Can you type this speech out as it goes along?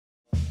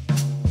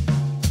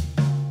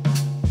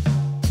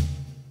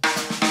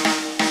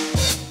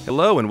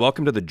Hello and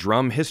welcome to the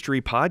Drum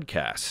History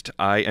Podcast.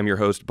 I am your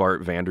host,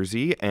 Bart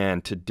Vanderzee,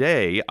 and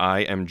today I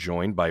am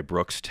joined by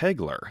Brooks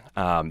Tegler.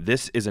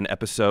 This is an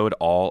episode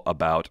all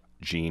about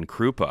Gene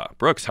Krupa.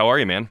 Brooks, how are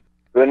you, man?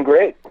 Doing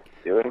great.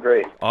 Doing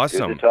great.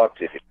 Awesome. Good to talk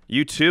to you.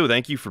 You too.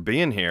 Thank you for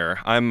being here.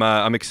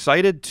 I'm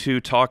excited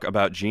to talk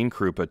about Gene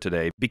Krupa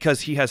today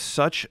because he has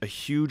such a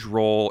huge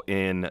role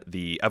in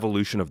the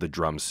evolution of the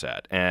drum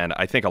set. And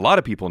I think a lot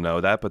of people know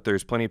that, but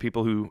there's plenty of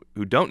people who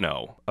don't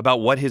know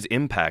about what his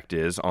impact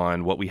is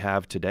on what we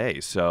have today.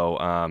 So,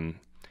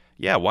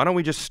 why don't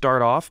we just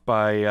start off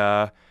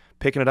by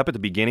picking it up at the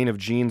beginning of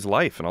Gene's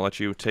life, and I'll let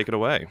you take it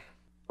away.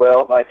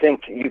 Well, I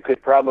think you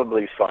could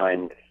probably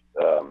find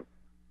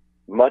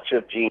much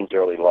of Gene's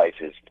early life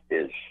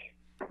is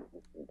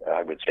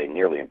I would say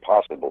nearly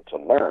impossible to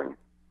learn.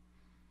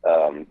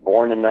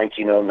 Born in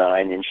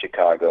 1909 in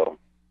Chicago,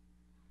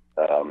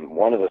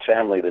 one of the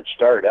family that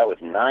started out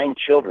with 9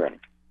 children,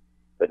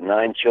 but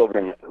 9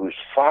 children whose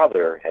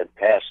father had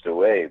passed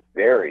away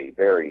very,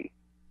 very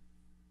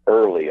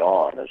early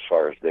on as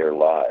far as their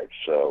lives.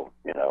 So,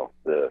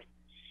 the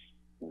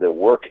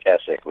work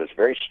ethic was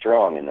very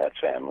strong in that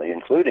family,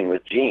 including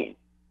with Gene.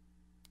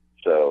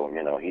 So,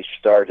 he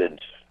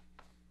started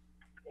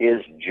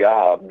his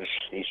jobs,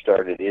 he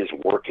started his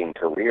working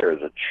career as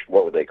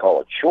what would they call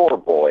a chore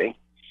boy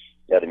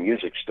at a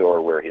music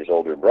store where his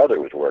older brother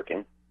was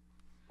working,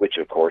 which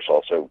of course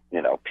also,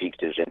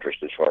 piqued his interest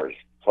as far as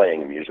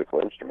playing a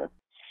musical instrument.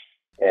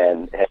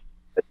 And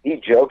he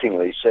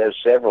jokingly says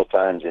several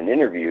times in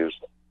interviews,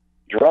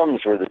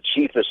 drums were the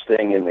cheapest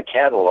thing in the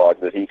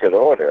catalog that he could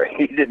order.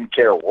 He didn't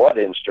care what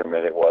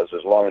instrument it was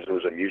as long as it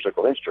was a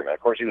musical instrument. Of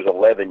course, he was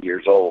 11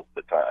 years old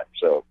at the time,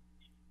 so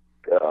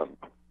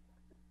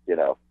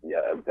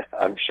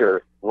I'm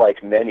sure,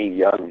 like many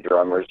young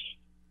drummers,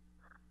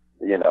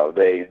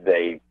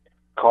 they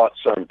caught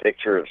some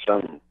picture of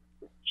some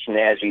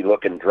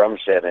snazzy-looking drum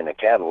set in a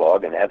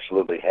catalog and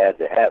absolutely had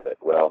to have it.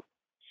 Well,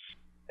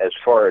 as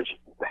far as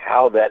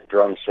how that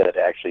drum set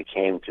actually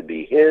came to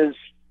be his,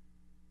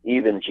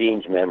 even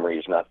Gene's memory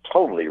is not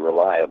totally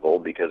reliable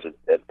because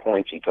at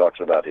points he talks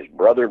about his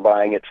brother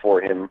buying it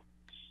for him.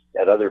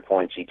 At other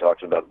points he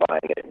talks about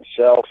buying it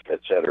himself,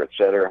 et cetera, et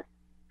cetera.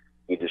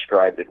 He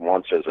described it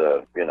once as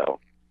a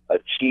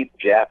cheap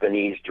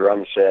Japanese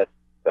drum set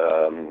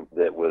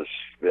that was,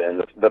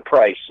 and the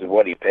price of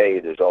what he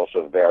paid is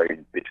also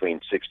varied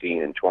between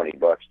 $16 and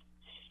 $20.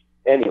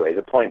 Anyway,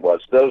 the point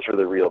was, those were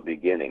the real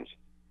beginnings.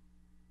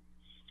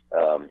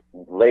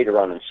 Later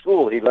on in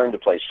school, he learned to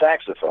play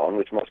saxophone,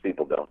 which most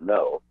people don't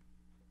know.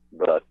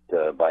 But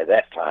by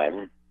that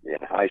time,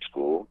 in high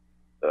school,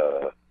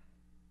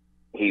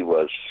 he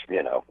was,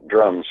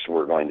 drums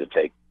were going to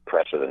take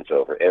precedence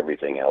over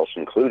everything else,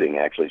 including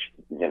actually,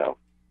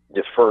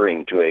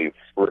 deferring to a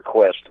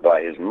request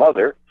by his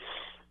mother.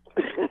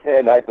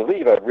 And I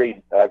believe I've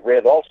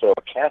read also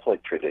a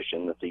Catholic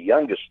tradition that the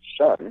youngest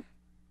son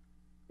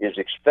is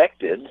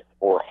expected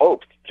or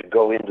hoped to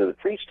go into the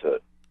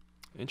priesthood.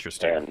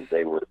 Interesting. And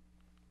they were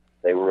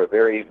a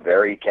very,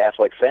 very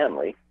Catholic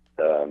family,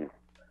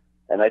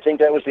 and I think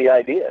that was the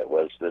idea.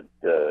 Was that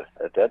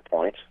at that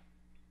point,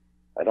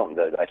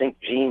 I think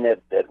Gene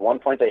at one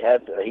point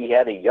he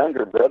had a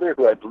younger brother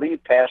who I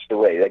believe passed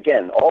away.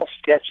 Again, all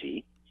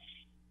sketchy,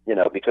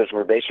 because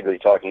we're basically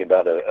talking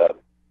about a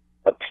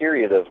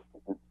period of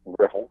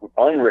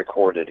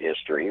unrecorded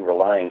history,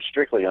 relying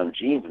strictly on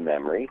Gene's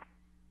memory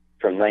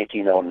from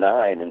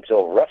 1909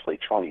 until roughly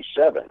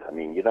 27. I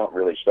mean, you don't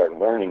really start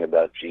learning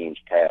about Gene's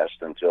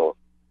past until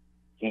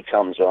he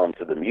comes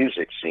onto the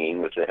music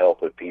scene with the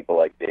help of people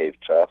like Dave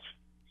Tuff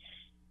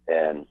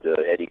and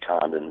Eddie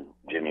Condon,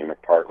 Jimmy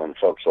McPartland,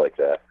 folks like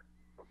that.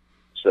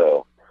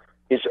 So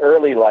his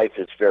early life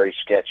is very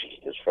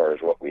sketchy as far as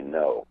what we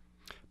know.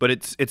 But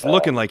it's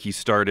looking like he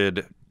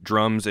started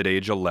drums at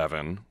age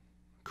 11,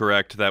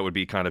 correct? That would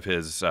be kind of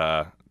his,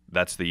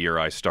 that's the year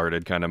I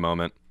started kind of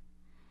moment.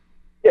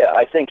 Yeah,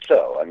 I think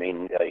so. I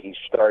mean, he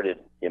started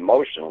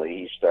emotionally.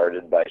 He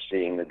started by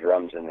seeing the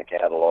drums in the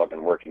catalog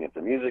and working at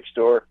the music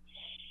store.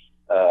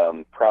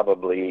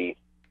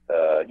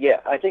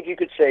 I think you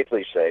could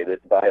safely say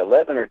that by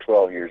 11 or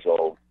 12 years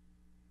old,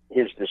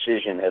 his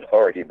decision had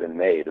already been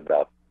made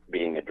about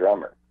being a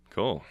drummer.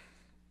 Cool.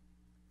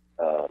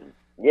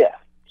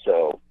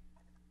 So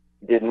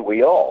didn't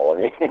we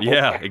all?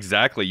 Yeah,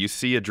 exactly. You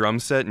see a drum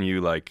set and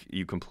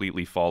you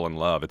completely fall in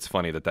love. It's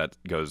funny that's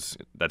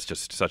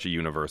just such a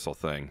universal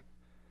thing.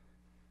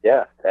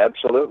 Yeah,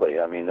 absolutely.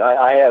 I mean,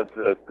 I have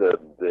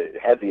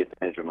had the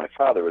advantage of my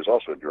father was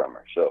also a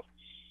drummer, so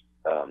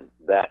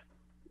that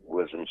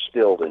was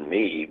instilled in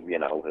me,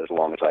 as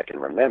long as I can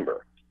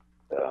remember.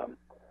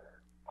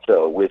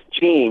 So with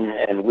Gene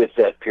and with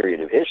that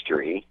period of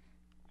history,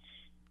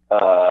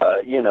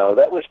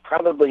 that was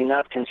probably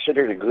not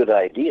considered a good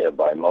idea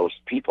by most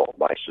people,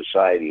 by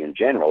society in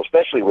general,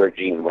 especially where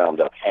Gene wound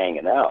up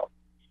hanging out.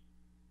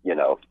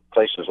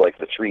 Places like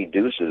the Three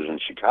Deuces in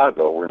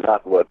Chicago were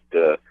not what,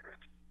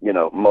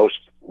 most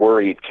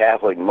worried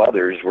Catholic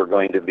mothers were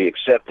going to be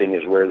accepting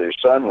as where their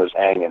son was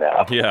hanging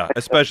out. Yeah,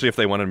 especially if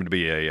they want him to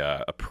be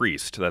a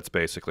priest. That's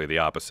basically the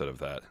opposite of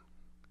that.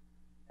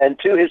 And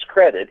to his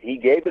credit, he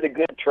gave it a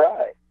good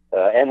try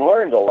and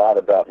learned a lot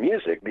about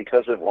music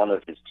because of one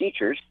of his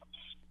teachers,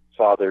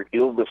 Father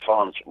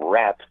Ildefonse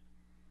Rapp,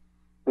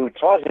 who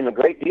taught him a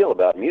great deal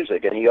about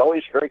music. And he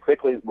always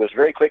was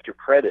very quick to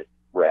credit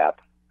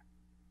Rapp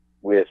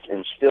with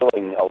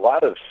instilling a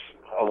lot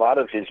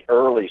of his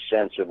early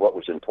sense of what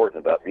was important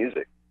about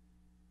music.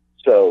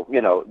 So,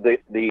 you know,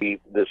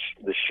 the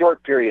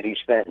short period he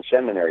spent in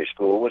seminary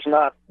school was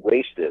not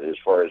wasted as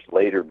far as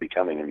later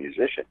becoming a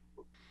musician.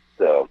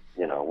 So,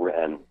 you know,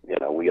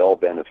 we all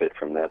benefit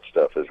from that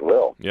stuff as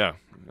well. Yeah,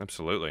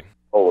 absolutely.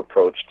 Whole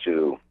approach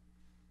to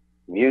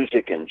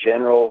music in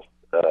general,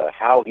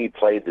 how he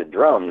played the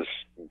drums.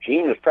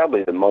 Gene was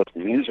probably the most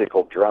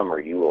musical drummer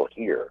you will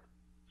hear,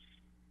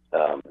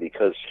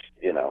 because,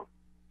 you know,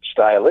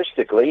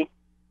 stylistically,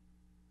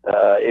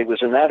 it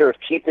was a matter of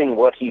keeping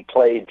what he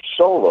played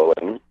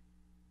soloing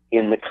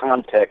in the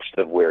context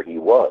of where he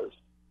was,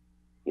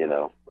 you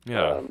know.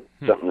 Yeah.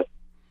 Something that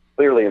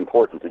clearly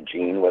important to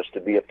Gene was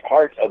to be a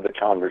part of the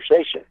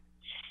conversation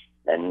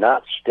and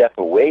not step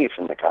away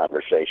from the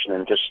conversation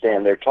and just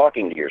stand there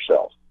talking to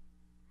yourself,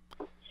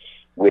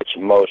 which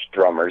most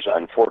drummers,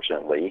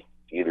 unfortunately,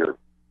 either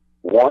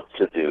want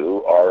to do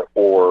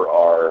or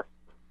are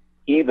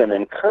even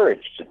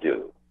encouraged to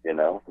do. You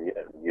know,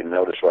 you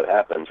notice what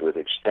happens with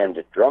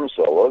extended drum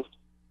solos.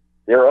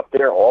 They're up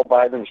there all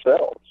by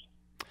themselves.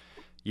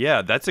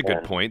 Yeah, that's a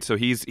good point. So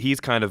he's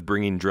kind of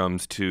bringing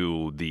drums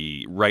to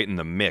the right in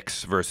the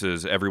mix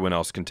versus everyone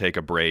else can take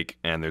a break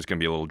and there's going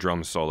to be a little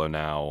drum solo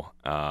now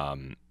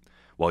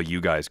while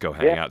you guys go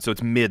hang out. So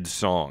it's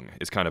mid-song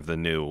is kind of the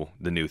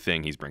new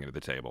thing he's bringing to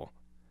the table.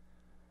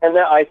 And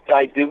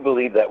I do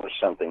believe that was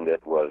something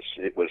that was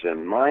a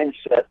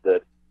mindset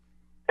that,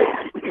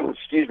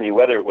 excuse me,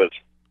 whether it was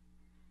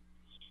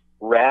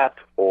Rapp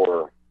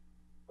or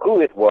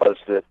who it was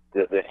that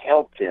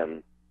helped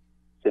him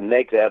to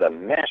make that a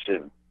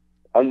massive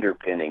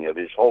underpinning of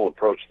his whole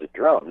approach to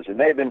drums. It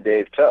may have been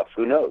Dave Tuff,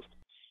 who knows?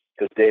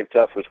 Because Dave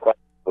Tuff was quite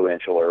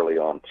influential early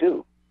on,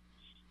 too.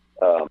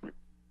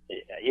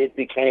 It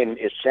became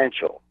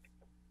essential,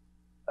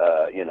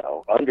 you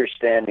know,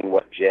 understanding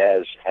what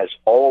jazz has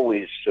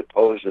always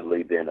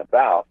supposedly been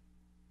about.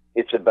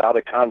 It's about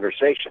a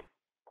conversation.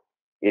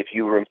 If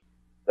you remove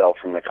yourself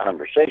from the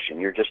conversation,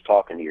 you're just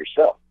talking to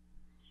yourself.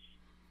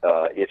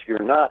 If you're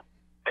not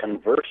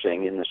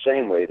conversing in the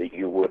same way that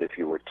you would if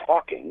you were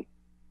talking,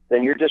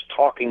 then you're just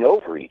talking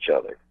over each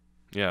other.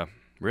 Yeah,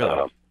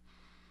 really.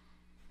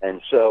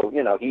 And so,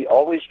 you know, he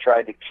always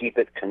tried to keep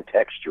it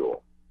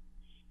contextual.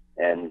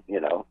 And, you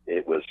know,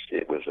 it was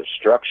a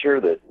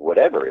structure that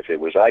whatever, if it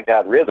was I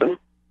Got Rhythm,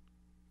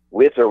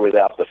 with or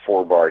without the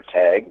 4-bar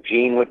tag,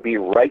 Gene would be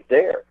right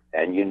there.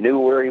 And you knew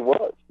where he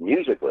was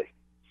musically,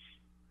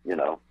 you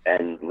know,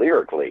 and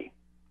lyrically.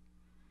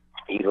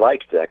 He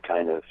liked that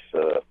kind of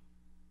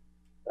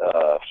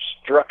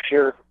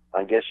structure,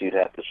 I guess you'd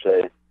have to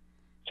say,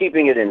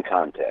 keeping it in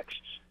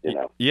context, you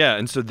know. Yeah,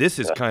 and so this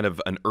is kind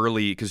of an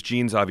early, because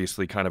Gene's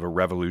obviously kind of a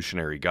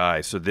revolutionary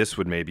guy, so this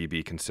would maybe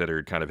be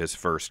considered kind of his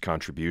first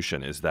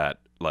contribution, is that,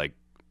 like,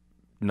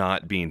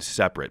 not being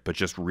separate, but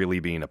just really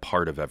being a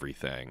part of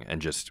everything,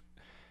 and just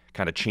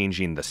kind of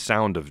changing the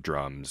sound of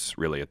drums,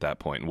 really, at that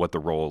point, and what the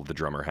role the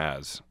drummer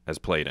has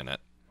played in it.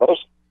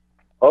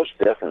 Most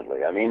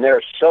definitely. I mean, there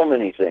are so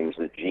many things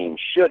that Gene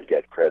should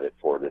get credit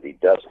for that he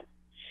doesn't.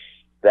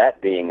 That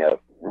being a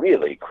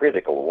really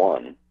critical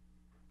one.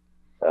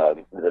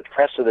 The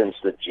precedents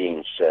that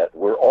Gene set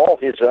were all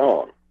his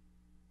own.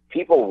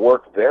 People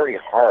work very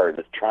hard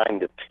at trying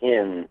to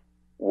pin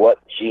what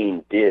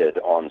Gene did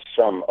on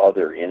some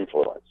other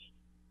influence.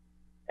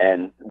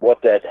 And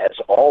what that has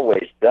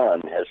always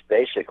done has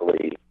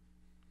basically,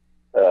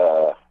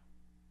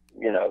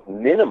 you know,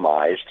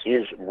 minimized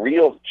his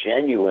real,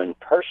 genuine,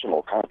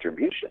 personal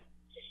contribution.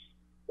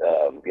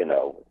 You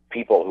know,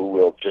 people who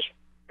will just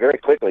very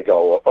quickly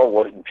go, oh,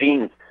 well,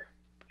 Gene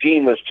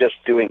was just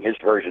doing his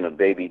version of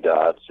Baby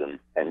Dodds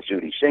and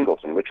Judy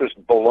Singleton, which was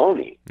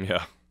baloney.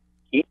 Yeah.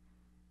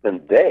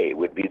 Even they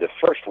would be the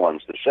first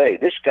ones to say,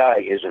 this guy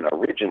is an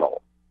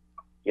original.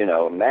 You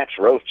know, Max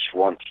Roach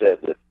once said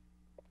that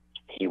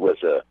he was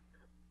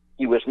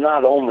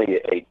not only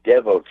a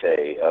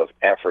devotee of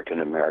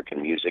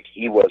African-American music,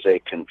 he was a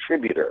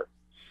contributor.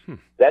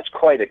 That's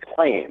quite a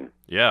claim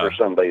for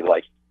somebody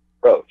like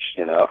Roach,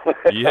 you know?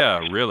 Yeah,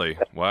 really.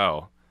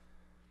 Wow.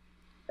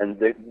 And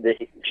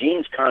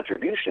Gene's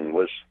contribution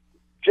was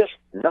just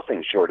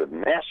nothing short of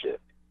massive.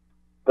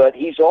 But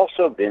he's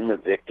also been the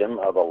victim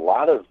of a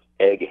lot of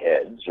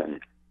eggheads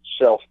and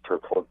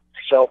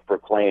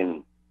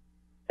self-proclaimed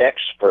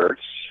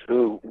experts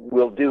who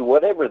will do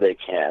whatever they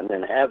can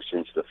and have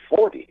since the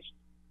 40s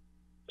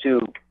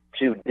to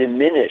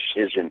diminish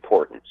his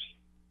importance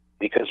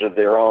because of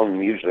their own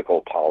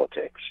musical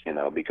politics, you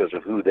know, because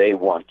of who they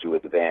want to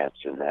advance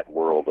in that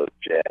world of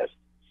jazz.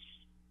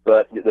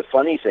 But the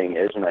funny thing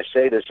is, and I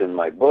say this in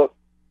my book,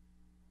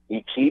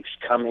 He keeps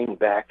coming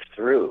back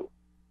through.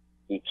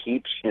 He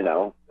keeps, you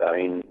know, I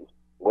mean,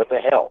 what the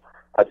hell?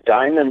 A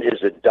diamond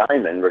is a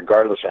diamond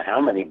regardless of how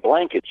many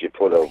blankets you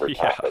put over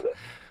top of it.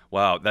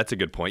 Wow, that's a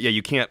good point. Yeah,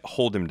 you can't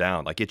hold him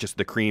down. Like, it just,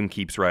 the cream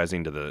keeps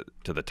rising to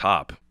the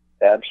top.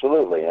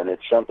 Absolutely, and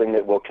it's something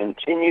that will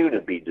continue to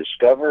be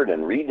discovered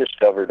and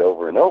rediscovered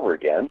over and over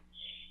again.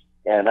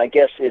 And I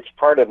guess it's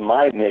part of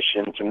my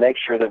mission to make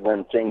sure that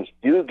when things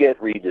do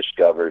get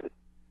rediscovered,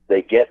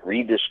 they get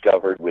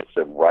rediscovered with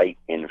the right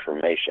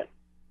information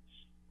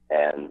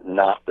and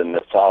not the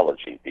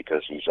mythology,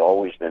 because he's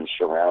always been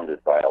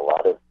surrounded by a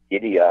lot of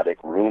idiotic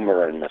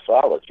rumor and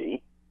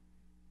mythology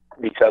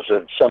because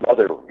of some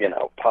other, you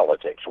know,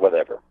 politics,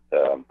 whatever.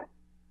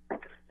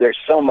 There's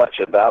so much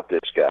about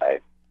this guy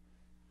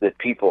that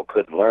people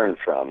could learn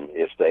from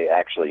if they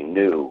actually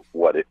knew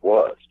what it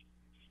was,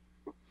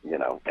 you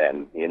know,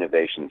 and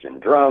innovations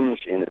in drums,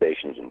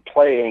 innovations in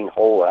playing,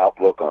 whole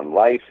outlook on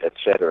life, et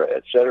cetera,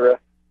 et cetera.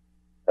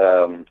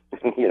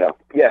 You know,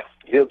 yeah,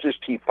 he'll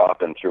just keep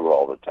popping through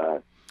all the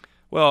time.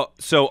 Well,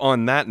 so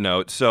on that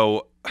note,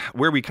 so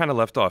where we kind of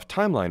left off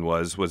timeline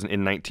was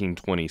in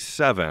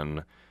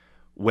 1927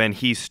 when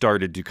he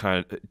started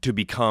to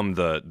become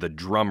the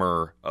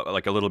drummer,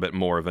 like a little bit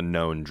more of a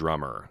known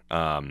drummer.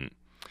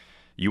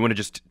 You want to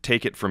just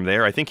take it from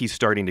there? I think he's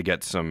starting to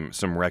get some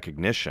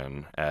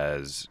recognition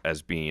as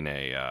being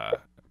a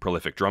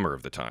prolific drummer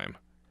of the time.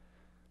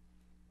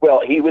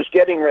 Well, he was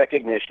getting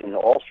recognition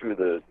all through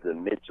the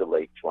mid to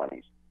late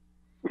 20s.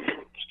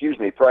 Excuse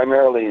me,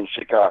 primarily in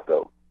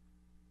Chicago.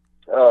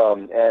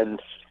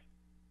 And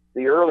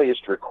the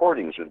earliest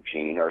recordings of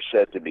Gene are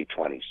said to be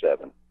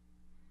 27.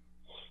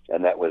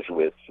 And that was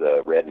with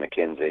Red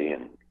McKenzie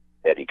and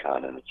Eddie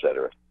Connon, et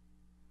cetera.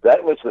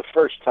 That was the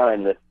first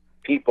time that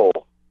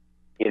people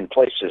in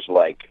places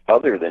like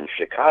other than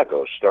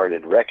Chicago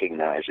started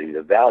recognizing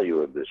the value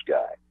of this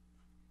guy.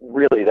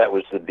 Really, that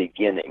was the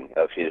beginning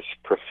of his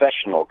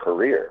professional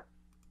career.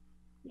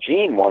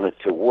 Gene wanted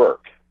to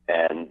work,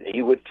 and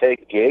he would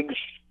take gigs.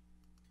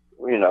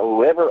 You know,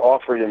 whoever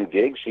offered him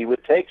gigs, he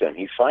would take them.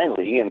 He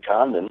and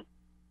Condon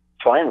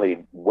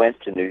finally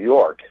went to New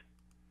York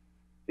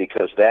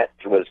because that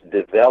was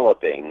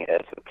developing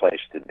as the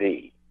place to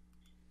be.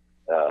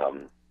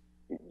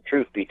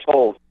 Truth be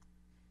told,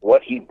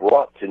 what he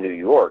brought to New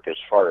York as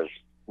far as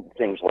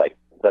things like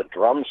the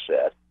drum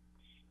set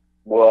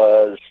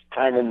was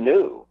kind of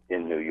new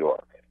in New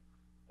York.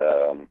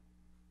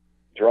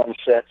 Drum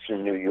sets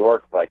in New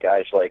York by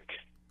guys like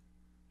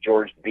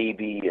George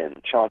Beebe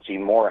and Chauncey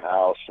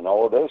Morehouse and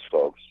all of those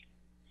folks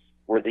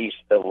were these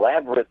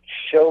elaborate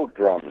show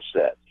drum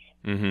sets.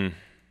 Mm-hmm.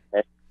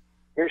 And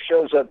here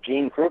shows up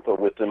Gene Krupa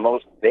with the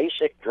most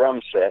basic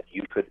drum set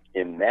you could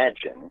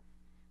imagine,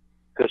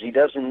 because he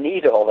doesn't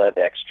need all that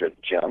extra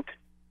junk.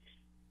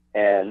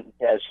 And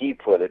as he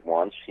put it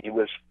once, he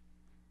was,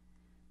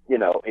 you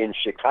know, in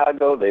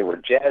Chicago, they were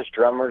jazz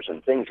drummers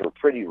and things were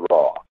pretty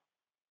raw.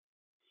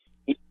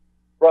 He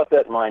brought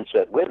that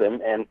mindset with him,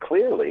 and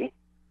clearly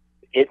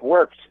it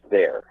worked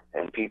there.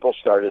 And people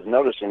started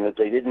noticing that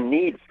they didn't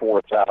need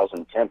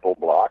 4,000 tempo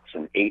blocks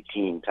and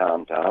 18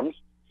 tom-toms.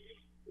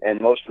 And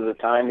most of the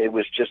time it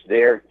was just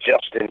there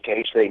just in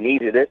case they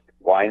needed it.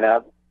 Why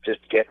not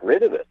just get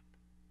rid of it?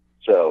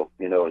 So,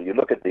 you know, you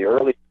look at the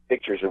early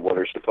pictures of what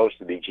are supposed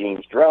to be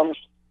Gene's drums.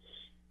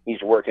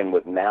 He's working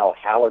with Mal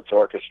Hallett's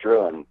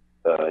orchestra in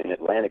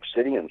Atlantic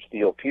City and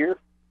Steel Pier.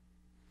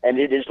 And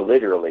it is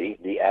literally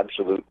the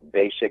absolute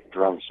basic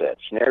drum set.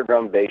 Snare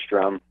drum, bass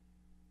drum,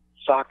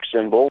 sock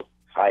cymbal,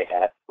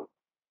 hi-hat,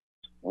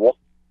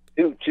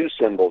 two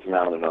cymbals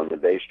mounted on the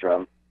bass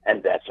drum,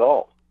 and that's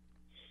all.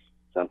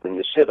 Something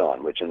to sit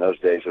on, which in those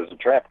days was a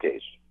trap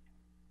case.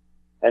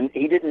 And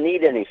he didn't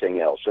need anything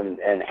else. And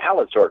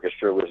Hallett's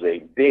orchestra was a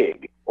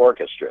big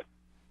orchestra.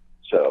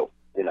 So,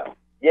 you know,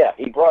 yeah,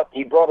 he brought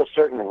a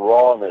certain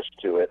rawness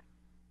to it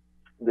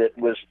that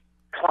was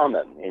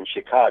common in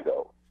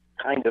Chicago,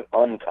 kind of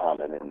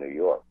uncommon in New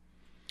York.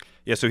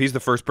 Yeah, so he's the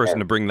first person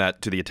to bring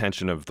that to the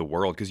attention of the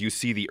world, because you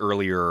see the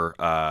earlier,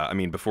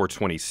 before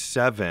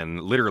 27,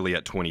 literally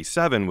at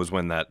 27 was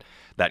when that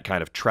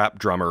kind of trap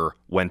drummer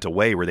went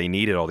away, where they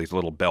needed all these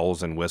little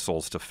bells and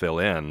whistles to fill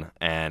in,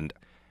 and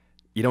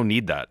you don't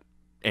need that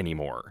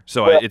anymore.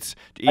 So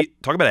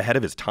talk about ahead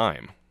of his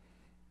time.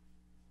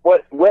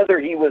 Whether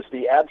he was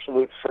the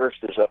absolute first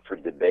is up for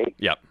debate.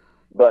 Yep.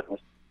 But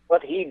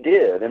what he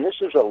did, and this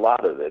is a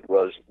lot of it,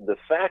 was the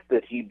fact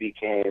that he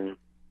became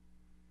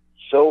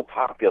so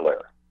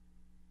popular,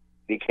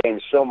 became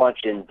so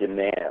much in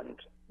demand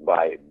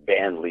by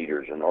band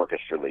leaders and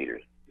orchestra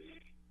leaders,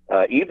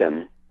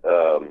 even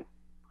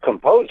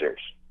composers.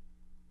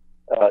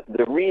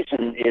 The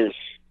reason is,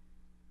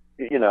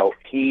 you know,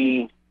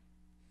 he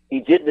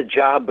did the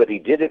job, but he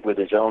did it with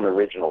his own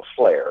original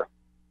flair.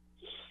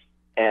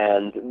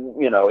 And,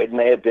 you know, it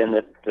may have been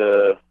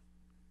that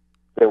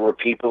there were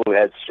people who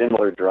had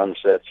similar drum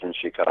sets in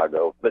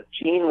Chicago, but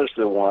Gene was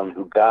the one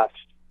who got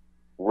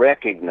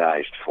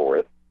recognized for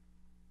it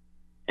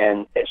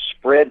and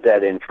spread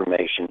that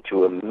information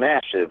to a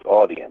massive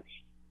audience,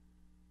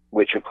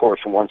 which, of course,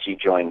 once he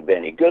joined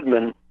Benny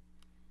Goodman,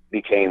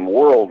 became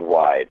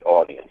worldwide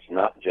audience,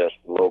 not just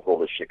local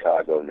to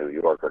Chicago, New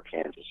York, or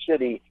Kansas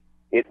City.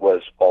 It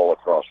was all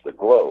across the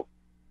globe.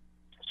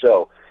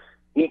 So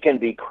he can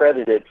be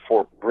credited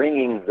for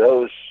bringing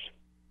those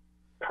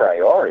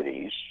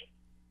priorities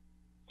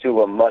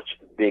to a much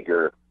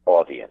bigger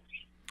audience.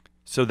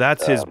 So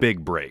that's his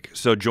big break.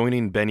 So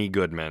joining Benny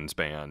Goodman's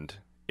band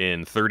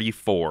in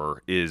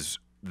 34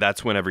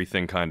 that's when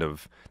everything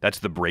that's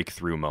the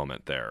breakthrough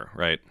moment there,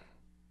 right?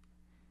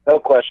 No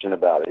question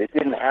about it. It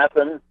didn't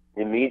happen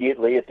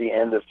immediately at the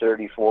end of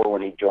 34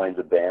 when he joined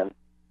the band,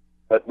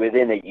 but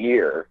within a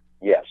year,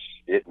 yes,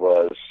 it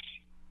was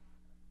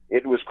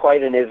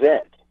quite an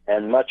event.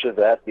 And much of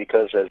that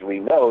because, as we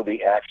know,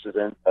 the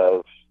accident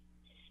of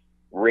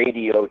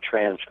radio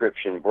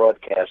transcription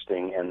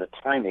broadcasting and the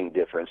timing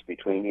difference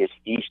between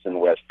East and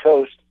West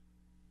Coast,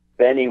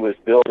 Benny was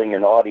building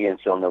an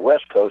audience on the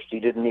West Coast he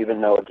didn't even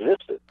know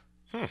existed.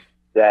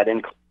 That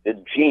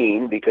included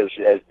Gene, because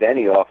as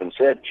Benny often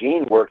said,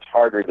 Gene worked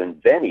harder than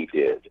Benny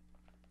did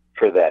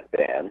for that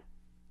band.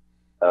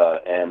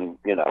 And,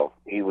 you know,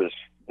 he was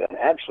an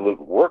absolute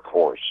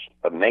workhorse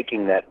of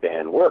making that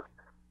band work.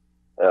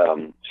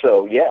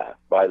 So, yeah,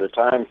 by the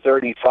time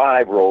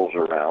 35 rolls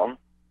around,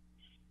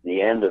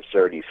 the end of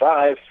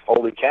 35,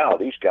 holy cow,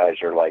 these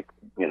guys are like,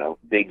 you know,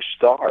 big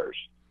stars.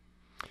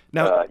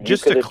 Now,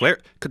 just to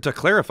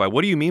clarify,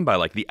 what do you mean by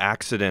like the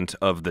accident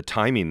of the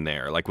timing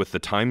there, like with the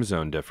time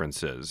zone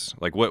differences?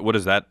 Like what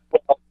is that?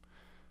 Well,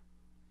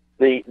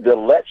 the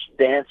Let's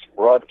Dance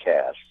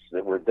broadcasts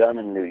that were done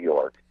in New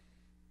York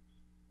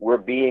were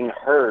being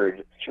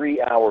heard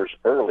 3 hours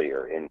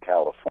earlier in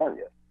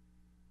California.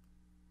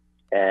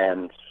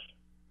 And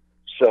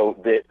so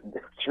the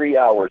 3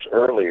 hours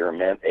earlier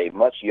meant a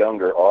much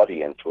younger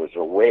audience was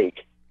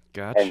awake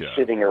and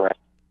sitting around.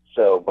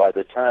 So by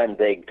the time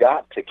they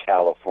got to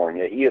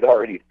California, he had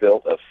already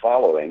built a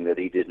following that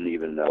he didn't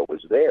even know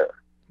was there.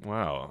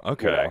 Wow.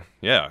 Okay. You know?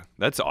 Yeah,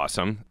 that's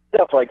awesome.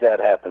 Stuff like that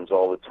happens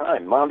all the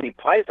time. Monty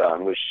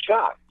Python was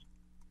shocked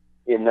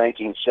in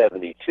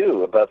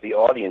 1972 about the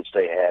audience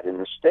they had in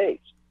the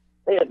States.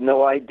 They had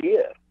no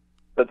idea.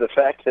 But the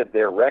fact that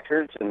their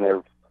records and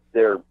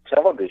their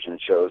television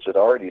shows had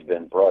already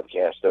been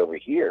broadcast over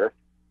here,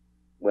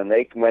 when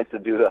they went to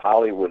do the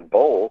Hollywood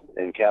Bowl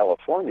in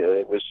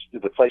California,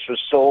 the place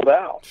was sold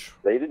out.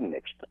 They didn't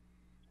expect.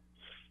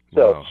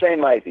 So Wow.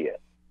 Same idea.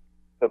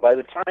 But by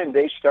the time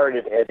they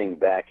started heading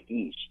back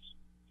east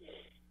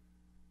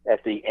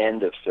at the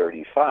end of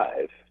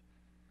 35,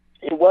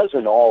 it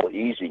wasn't all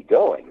easy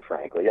going,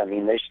 frankly. I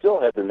mean, they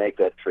still had to make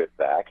that trip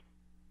back.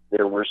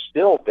 There were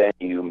still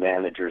venue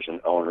managers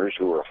and owners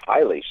who were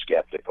highly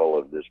skeptical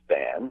of this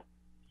band.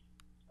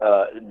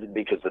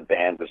 Because the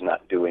band was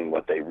not doing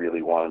what they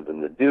really wanted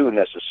them to do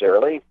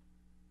necessarily.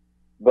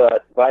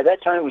 But by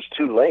that time it was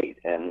too late,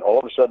 and all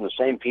of a sudden the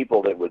same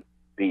people that would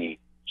be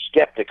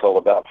skeptical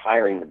about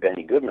hiring the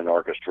Benny Goodman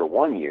Orchestra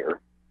one year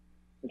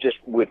just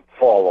would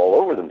fall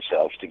all over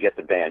themselves to get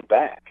the band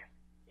back.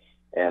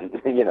 And,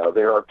 you know,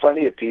 there are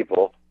plenty of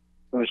people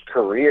whose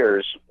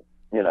careers,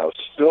 you know,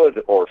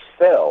 stood or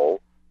fell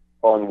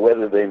on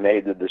whether they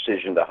made the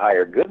decision to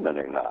hire Goodman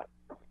or not.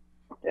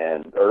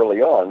 And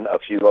early on, a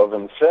few of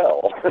them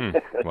fell.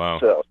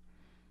 Wow.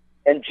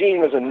 And Gene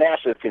was a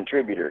massive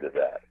contributor to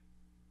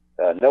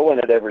that. No one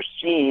had ever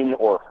seen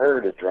or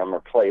heard a drummer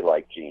play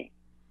like Gene.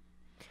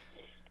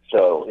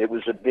 So it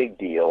was a big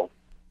deal,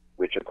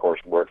 which of course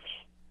worked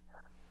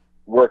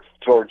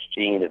towards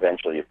Gene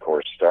eventually, of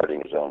course,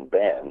 starting his own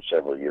band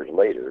several years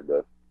later.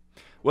 But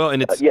well,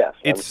 and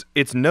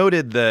it's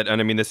noted that,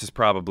 and I mean this is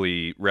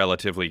probably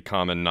relatively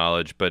common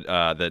knowledge, but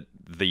that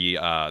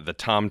the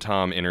Tom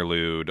Tom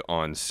interlude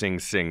on Sing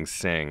Sing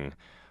Sing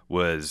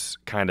was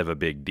kind of a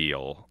big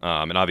deal.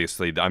 And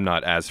obviously I'm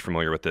not as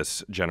familiar with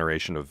this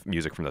generation of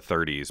music from the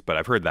 30s, but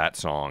I've heard that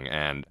song,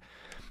 and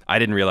I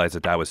didn't realize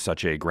that was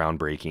such a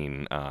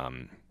groundbreaking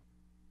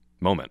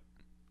moment.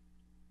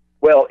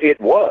 Well, it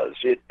was.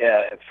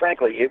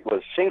 Frankly, it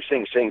was. Sing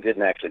Sing Sing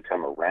didn't actually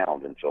come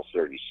around until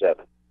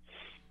 37.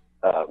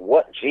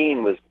 What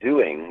Gene was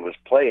doing was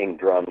playing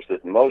drums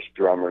that most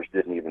drummers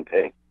didn't even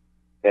pay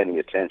any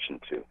attention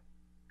to.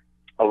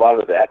 A lot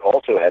of that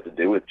also had to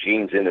do with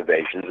Gene's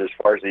innovations as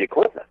far as the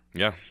equipment.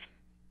 Yeah.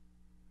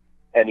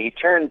 And he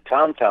turned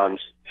tom-toms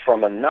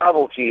from a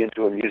novelty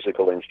into a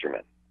musical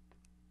instrument.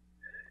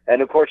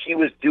 And of course, he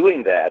was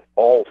doing that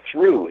all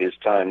through his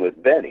time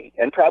with Benny,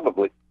 and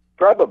probably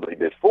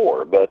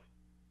before, but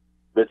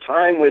the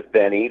time with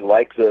Benny,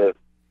 like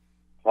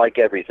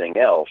everything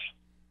else,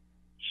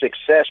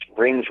 success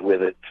brings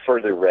with it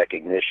further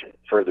recognition,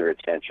 further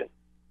attention.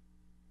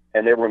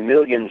 And there were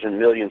millions and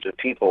millions of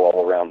people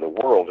all around the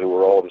world who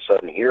were all of a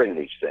sudden hearing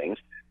these things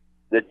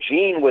that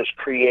Gene was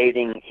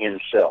creating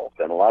himself.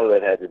 And a lot of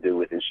that had to do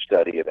with his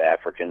study of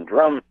African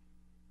drum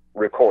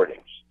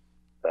recordings,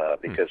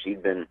 because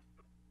he'd been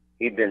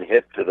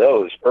hip to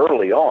those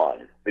early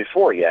on,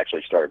 before he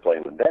actually started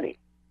playing with Benny.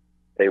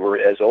 They were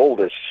as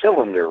old as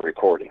cylinder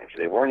recordings.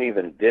 They weren't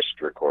even disc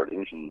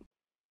recordings, and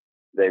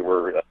they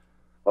were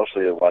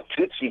mostly the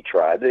Watutsi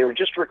tribe. They were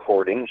just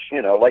recordings,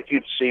 like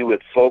you'd see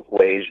with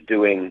Folkways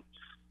doing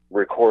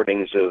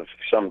recordings of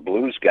some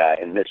blues guy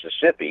in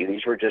Mississippi.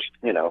 These were just,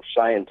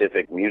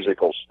 scientific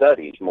musical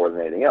studies more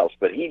than anything else.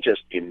 But he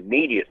just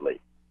immediately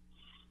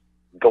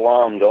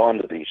glommed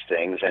onto these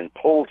things and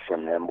pulled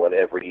from them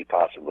whatever he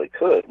possibly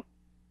could.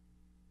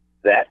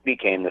 That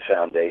became the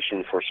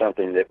foundation for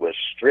something that was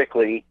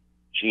strictly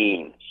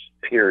Gene's,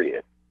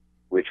 period,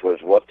 which was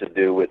what to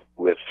do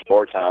with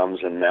floor toms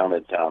and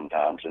mounted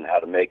tom-toms and how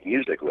to make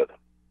music with them,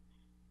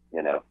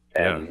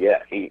 And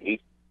he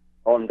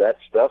owned that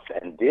stuff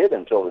and did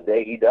until the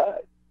day he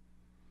died.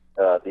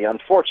 The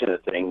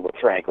unfortunate thing,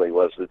 frankly,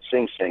 was that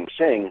Sing Sing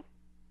Sing,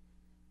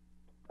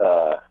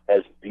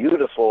 as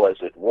beautiful as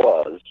it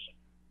was,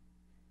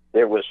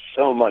 there was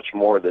so much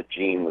more that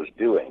Gene was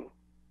doing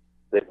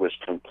that was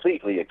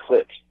completely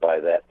eclipsed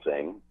by that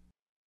thing.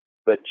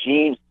 But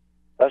Gene,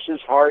 bless his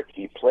heart,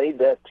 he played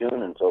that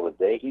tune until the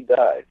day he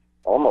died,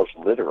 almost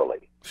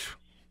literally.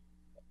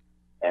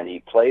 And he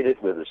played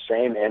it with the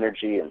same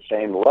energy and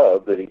same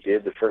love that he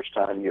did the first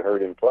time you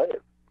heard him play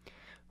it.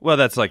 Well,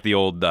 that's like the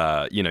old,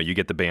 you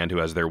get the band who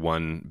has their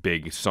one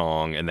big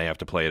song and they have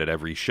to play it at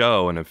every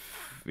show. And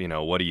if,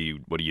 what do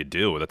you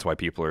do? That's why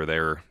people are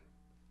there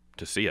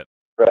to see it.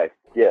 Right,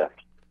 yeah.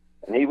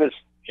 And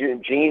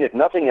Gene, if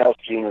nothing else,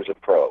 Gene was a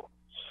pro.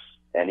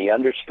 And he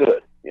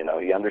understood,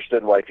 he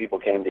understood why people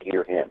came to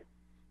hear him.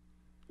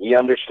 He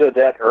understood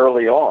that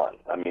early on.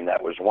 I mean,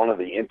 that was one of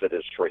the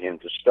impetus for him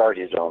to start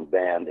his own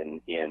band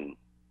in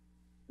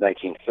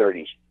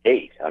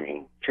 1938. I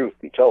mean, truth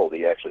be told,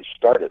 he actually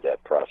started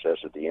that process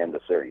at the end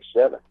of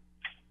 37.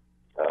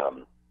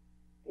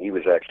 He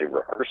was actually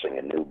rehearsing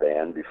a new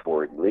band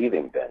before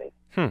leaving Benny.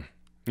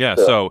 Yeah,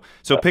 so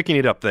picking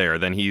it up there,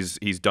 then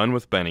he's done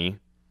with Benny.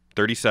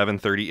 37,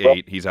 38, well,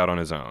 he's out on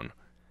his own.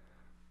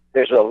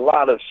 There's a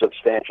lot of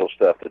substantial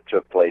stuff that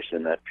took place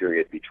in that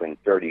period between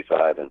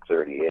 35 and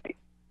 38.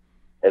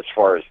 As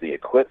far as the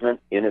equipment,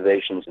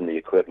 innovations in the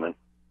equipment,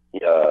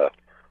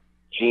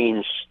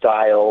 Gene's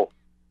style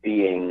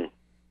being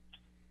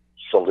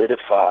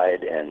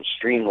solidified and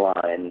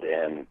streamlined,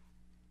 and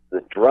the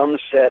drum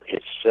set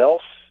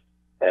itself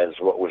as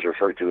what was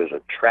referred to as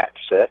a track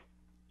set,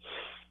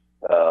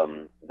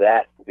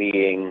 that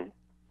being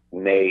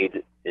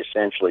made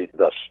essentially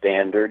the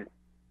standard.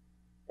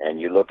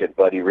 And you look at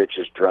Buddy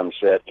Rich's drum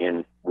set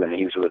when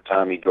he was with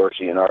Tommy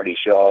Dorsey and Artie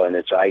Shaw, and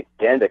it's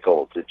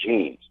identical to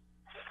Gene's.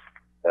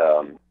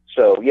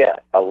 So yeah,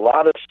 a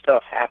lot of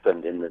stuff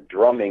happened in the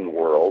drumming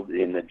world,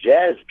 in the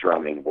jazz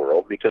drumming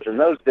world, because in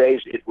those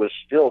days it was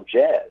still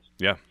jazz.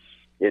 Yeah.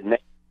 It made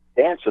it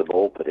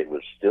danceable, but it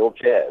was still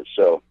jazz.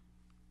 So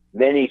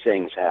many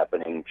things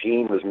happening.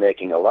 Gene was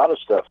making a lot of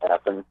stuff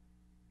happen,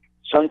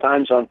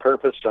 sometimes on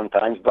purpose,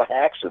 sometimes by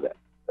accident.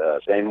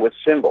 Same with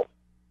cymbal.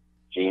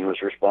 Gene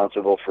was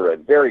responsible for a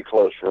very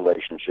close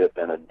relationship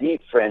and a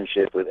deep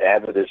friendship with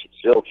Avidus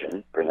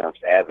Zildjian,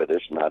 pronounced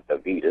Avidus, not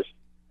Avidus,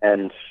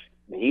 and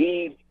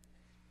he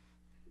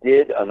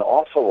did an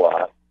awful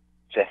lot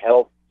to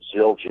help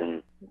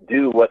Zildjian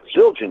do what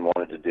Zildjian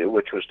wanted to do,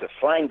 which was to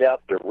find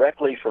out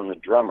directly from the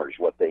drummers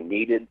what they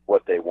needed,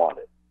 what they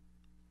wanted.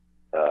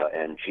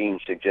 And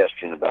Gene's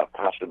suggestion about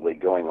possibly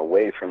going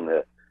away from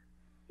the,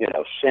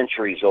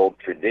 centuries-old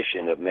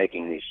tradition of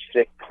making these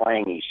thick,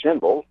 clangy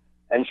cymbals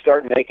and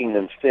start making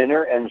them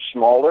thinner and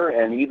smaller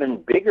and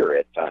even bigger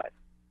at times.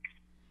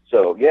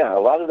 So, yeah, a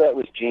lot of that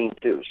was Gene,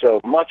 too.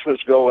 So much was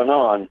going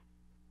on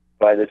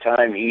by the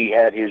time he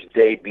had his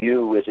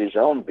debut with his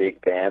own big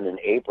band in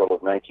April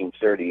of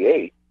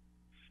 1938.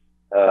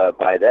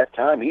 By that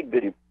time, he'd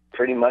been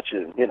pretty much,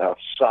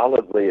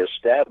 solidly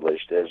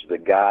established as the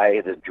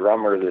guy, the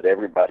drummer that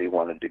everybody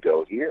wanted to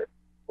go hear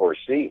or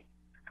see.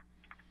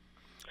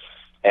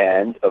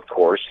 And, of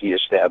course, he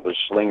established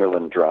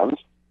Slingerland Drums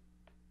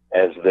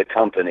as the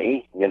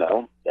company,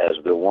 as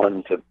the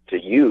one to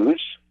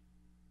use.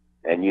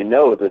 And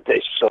that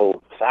they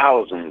sold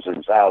thousands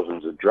and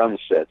thousands of drum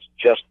sets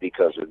just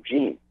because of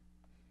Gene.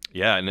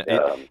 Yeah, and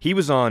he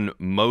was on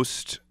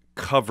most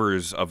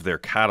covers of their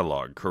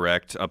catalog,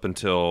 correct? Up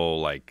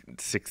until the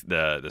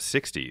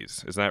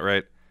 60s, isn't that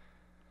right?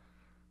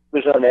 He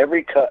was on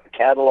every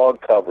catalog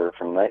cover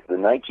from the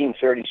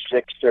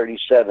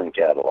 1936-37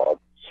 catalog,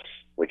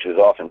 which has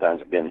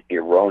oftentimes been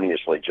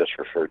erroneously just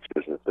referred to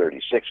as the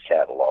 36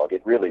 catalog.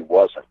 It really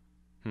wasn't.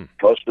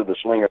 Most of the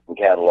Slingerland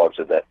catalogs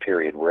of that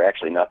period were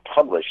actually not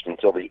published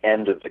until the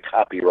end of the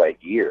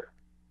copyright year.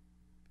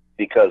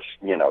 Because,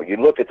 you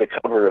look at the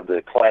cover of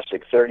the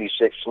classic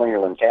 36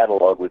 Slingerland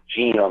catalog with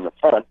Gene on the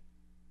front,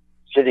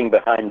 sitting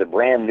behind the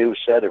brand new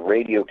set of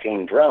Radio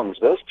King drums,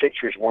 those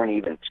pictures weren't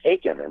even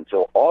taken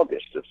until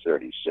August of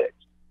 36.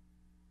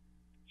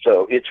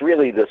 So it's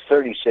really the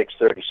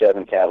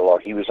 36-37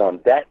 catalog. He was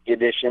on that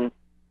edition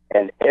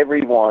and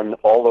every one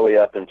all the way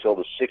up until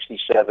the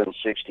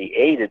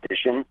 67-68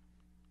 edition.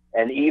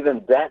 And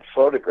even that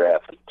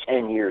photograph is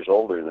 10 years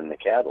older than the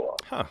catalog.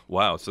 Huh,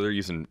 wow. So they're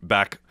using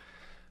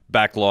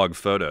backlog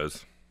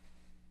photos.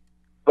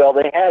 Well,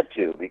 they had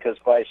to, because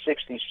by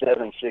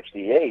 67,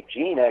 68,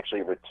 Gene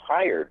actually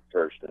retired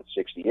first in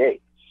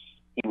 68.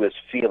 He was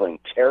feeling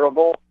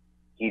terrible.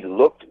 He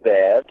looked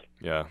bad.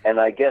 Yeah. And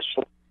I guess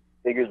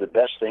figured the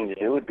best thing to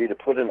do would be to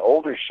put an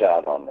older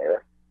shot on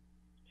there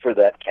for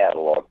that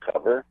catalog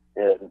cover,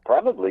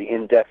 probably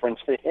in deference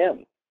to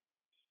him.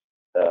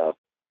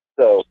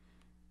 So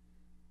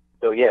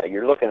yeah,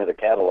 you're looking at a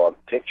catalog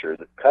picture,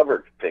 the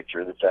cover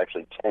picture, that's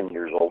actually 10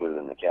 years older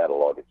than the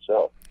catalog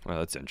itself. Well,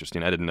 that's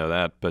interesting. I didn't know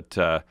that. But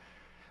all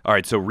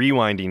right, so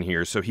rewinding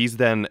here. So he's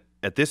then,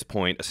 at this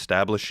point,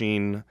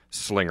 establishing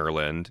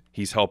Slingerland.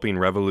 He's helping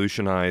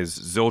revolutionize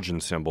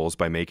Zildjian cymbals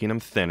by making them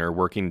thinner,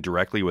 working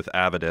directly with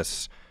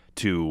Avedis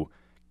to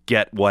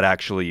get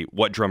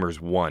what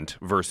drummers want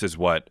versus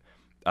what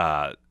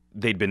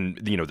they'd been,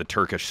 the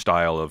Turkish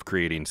style of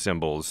creating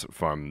cymbals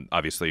from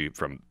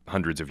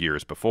hundreds of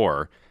years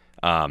before.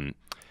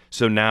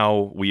 So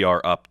now we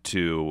are up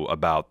to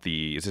about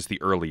is this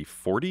the early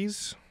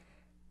 40s?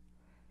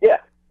 Yeah,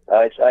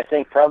 I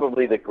think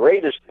probably the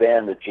greatest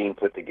band that Gene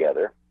put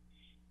together.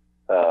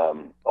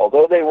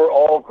 Although they were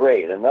all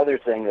great, another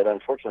thing that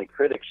unfortunately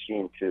critics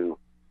seem to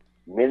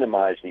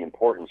minimize the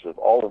importance of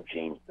all of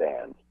Gene's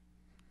bands,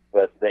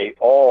 but they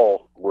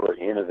all were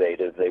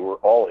innovative, they were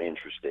all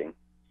interesting.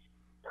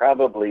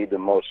 Probably the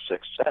most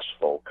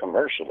successful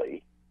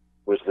commercially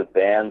was the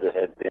band that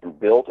had been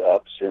built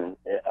up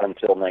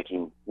until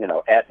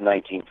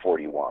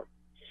 1941,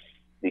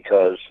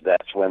 because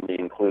that's when the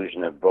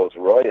inclusion of both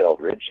Roy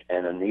Eldridge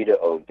and Anita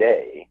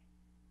O'Day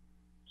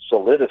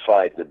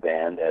solidified the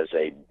band as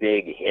a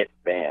big hit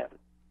band.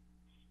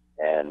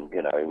 And,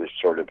 it was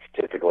sort of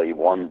typically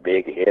one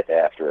big hit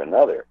after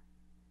another.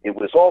 It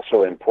was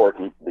also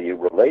important, the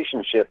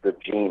relationship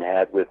that Gene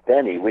had with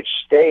Benny, which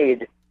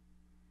stayed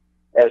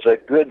as a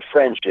good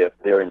friendship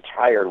their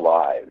entire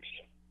lives,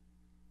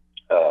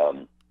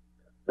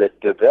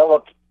 that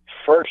developed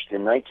first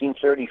in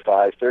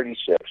 1935-36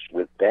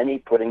 with Benny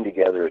putting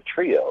together a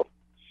trio,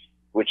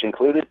 which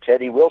included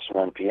Teddy Wilson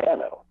on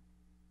piano,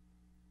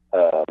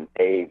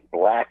 a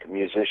black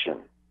musician.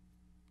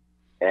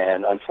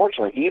 And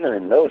unfortunately, even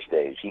in those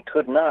days, he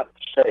could not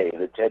say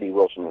that Teddy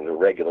Wilson was a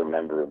regular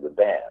member of the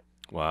band.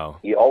 Wow.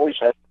 He always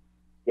had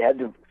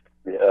to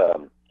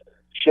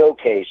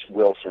showcase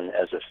Wilson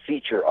as a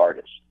feature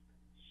artist.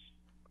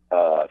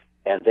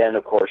 And then,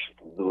 of course,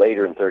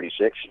 later in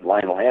 36,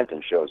 Lionel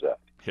Hampton shows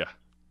up. Yeah.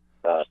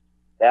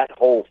 That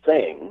whole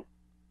thing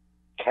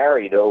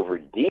carried over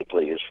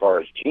deeply as far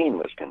as Gene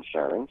was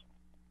concerned,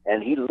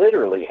 and he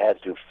literally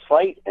had to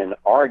fight and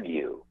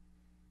argue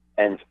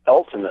and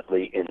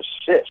ultimately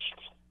insist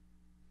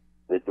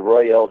that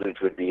Roy Eldridge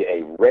would be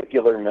a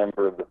regular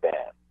member of the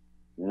band,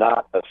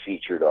 not a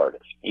featured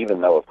artist,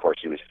 even though, of course,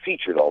 he was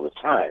featured all the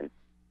time.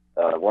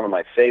 One of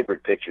my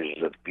favorite pictures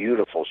is a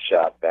beautiful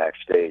shot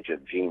backstage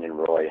of Gene and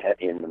Roy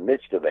in the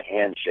midst of a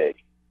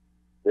handshake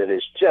that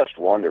is just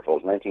wonderful.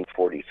 It's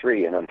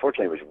 1943, and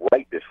unfortunately it was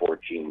right before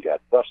Gene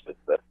got busted.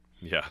 But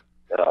yeah,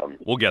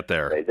 we'll get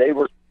there. They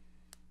were...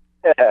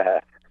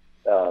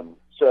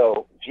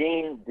 so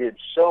Gene did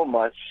so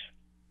much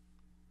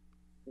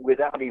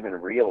without even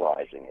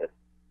realizing it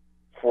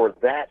for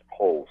that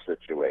whole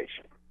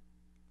situation.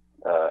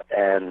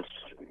 And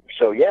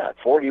so, yeah,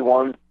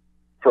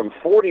 from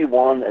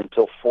 41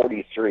 until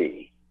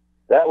 43,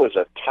 that was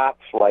a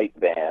top-flight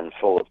band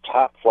full of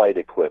top-flight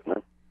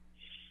equipment.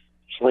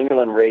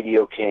 Slingerland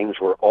Radio Kings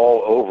were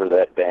all over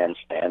that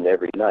bandstand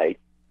every night.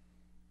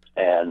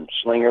 And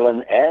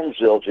Slingerland and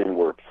Zildjian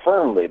were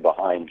firmly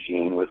behind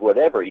Gene with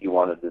whatever he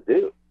wanted to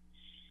do.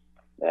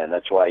 And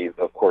that's why,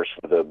 of course,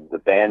 for the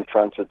band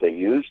fronts that they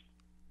used,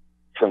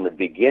 from the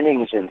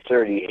beginnings in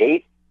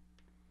 38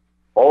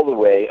 all the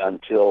way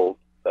until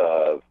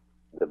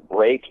the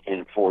break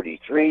in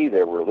 43,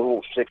 there were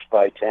little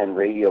 6x10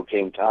 Radio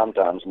King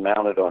tom-toms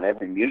mounted on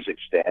every music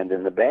stand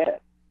in the band.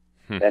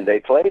 And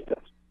they played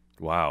them.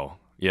 Wow.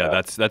 Yeah,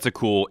 that's a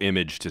cool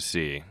image to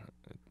see.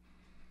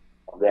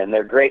 And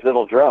they're great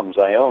little drums.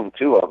 I own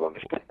 2 of them.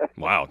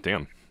 Wow,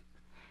 damn.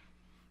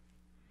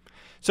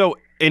 So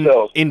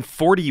in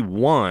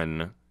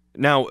 41,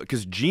 now,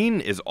 because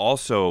Gene is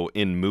also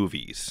in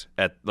movies,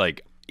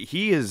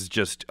 he is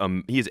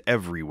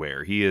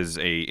everywhere. He is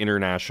a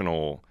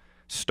international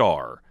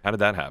star. How did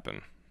that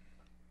happen?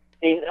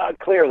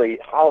 Clearly,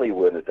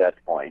 Hollywood at that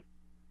point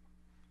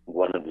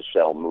wanted to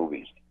sell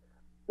movies.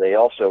 They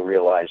also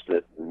realized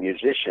that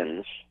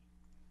musicians,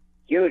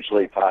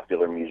 hugely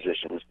popular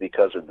musicians,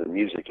 because of the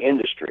music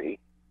industry,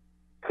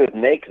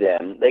 they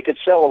could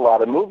sell a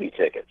lot of movie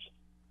tickets.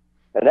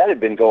 And that had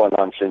been going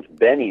on since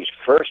Benny's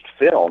first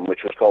film,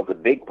 which was called The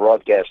Big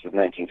Broadcast of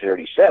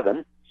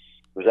 1937,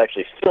 was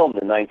actually filmed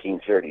in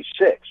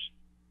 1936.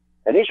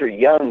 And these are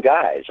young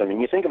guys. I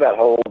mean, you think about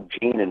how old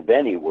Gene and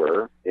Benny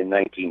were in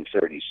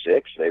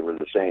 1936. They were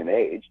the same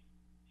age.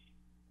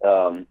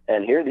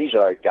 And here these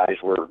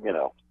guys were,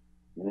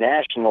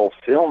 national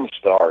film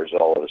stars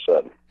all of a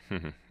sudden.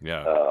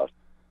 Yeah.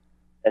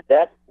 And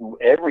that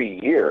every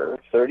year,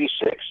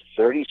 36,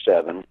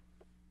 37,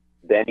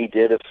 Benny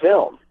did a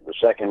film. The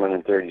second one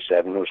in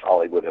 37 was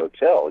Hollywood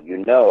Hotel.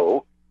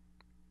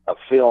 A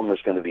film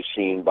is going to be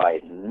seen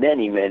by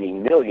many, many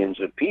millions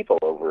of people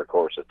over a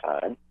course of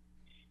time.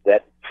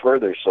 that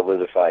further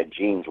solidified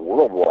Gene's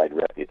worldwide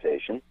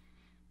reputation.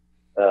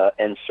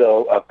 And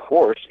so, of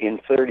course, in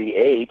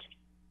 '38,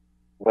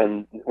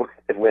 when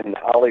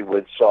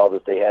Hollywood saw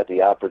that they had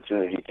the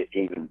opportunity to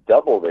even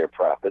double their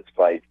profits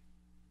by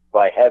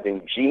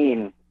having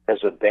Gene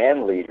as a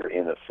band leader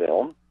in a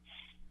film,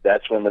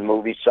 that's when the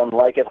movie Some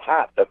Like It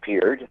Hot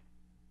appeared.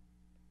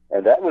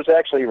 And that was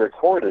actually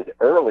recorded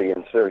early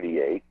in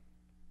 '38.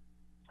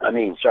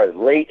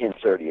 Late in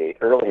 '38,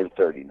 early in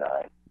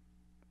 '39.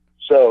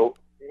 So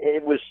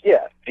it was,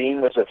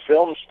 Gene was a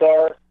film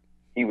star.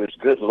 He was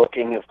good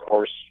looking, of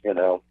course,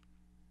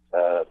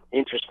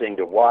 interesting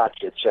to watch,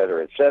 et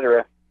cetera, et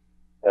cetera.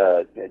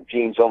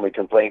 Gene's only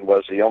complaint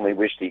was he only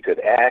wished he could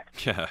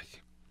act. Yeah.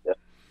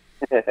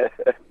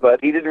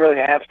 But he didn't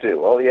really have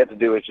to. All he had to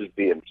do was just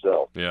be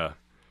himself. Yeah.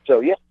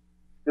 So,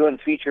 doing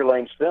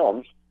feature-length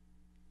films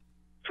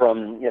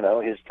from,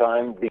 his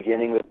time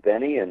beginning with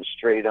Benny and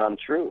straight on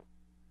through.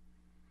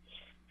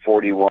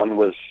 41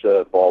 was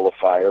Ball of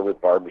Fire with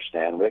Barbara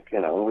Stanwyck.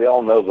 We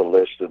all know the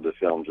list of the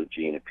films that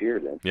Gene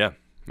appeared in. Yeah,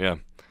 yeah.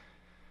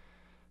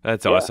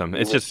 That's awesome.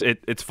 It's just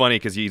it's funny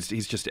because he's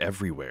just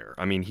everywhere.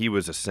 I mean, he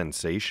was a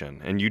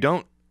sensation, and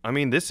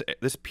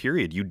this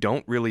period you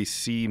don't really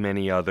see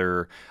many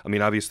other. I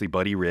mean, obviously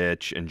Buddy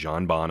Rich and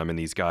John Bonham and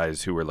these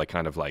guys who were like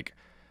kind of like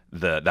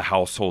the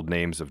household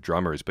names of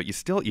drummers, but you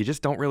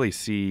just don't really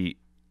see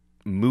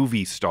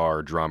movie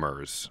star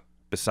drummers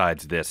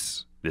besides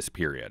this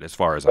period, as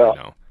far as I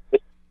know.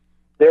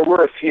 There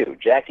were a few.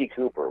 Jackie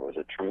Cooper was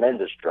a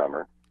tremendous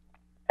drummer,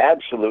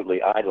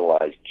 absolutely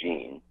idolized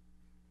Gene,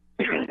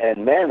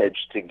 and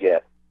managed to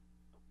get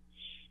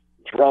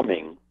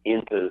drumming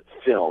into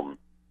film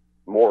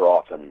more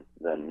often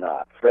than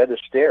not. Fred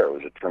Astaire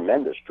was a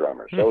tremendous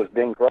drummer. So was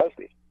Bing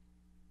Crosby.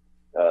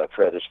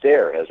 Fred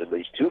Astaire has at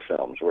least 2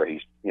 films where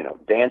he's,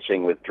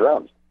 dancing with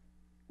drums.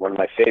 One of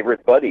my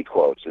favorite Buddy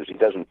quotes is he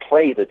doesn't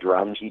play the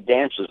drums, he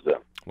dances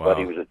them. Wow. But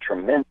he was a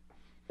tremendous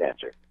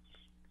dancer.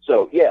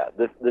 So,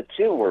 the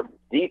two were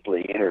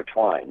deeply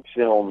intertwined,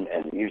 film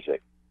and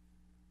music,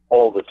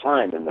 all the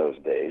time in those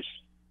days.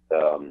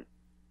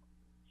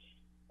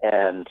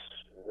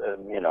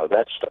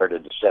 That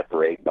started to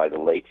separate by the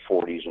late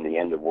 40s and the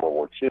end of World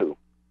War II.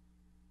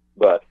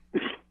 But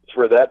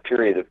for that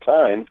period of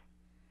time,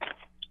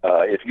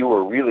 if you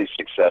were really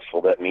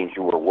successful, that means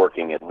you were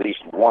working at least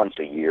once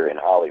a year in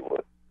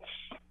Hollywood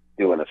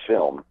doing a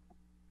film.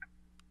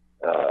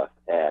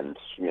 And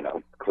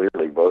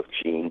clearly both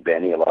Gene,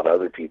 Benny, a lot of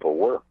other people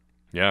were.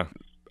 Yeah.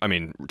 I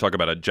mean, talk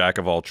about a jack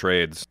of all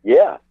trades.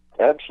 Yeah,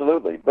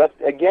 absolutely. But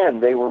again,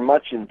 they were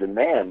much in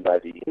demand by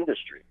the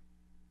industry.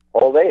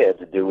 All they had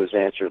to do was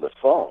answer the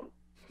phone,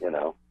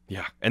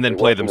 Yeah, and then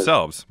play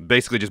themselves.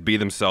 Basically just be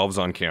themselves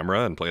on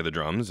camera and play the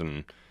drums.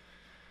 And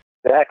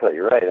Exactly,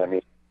 right. I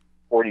mean,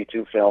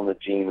 42 film that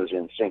Gene was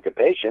in,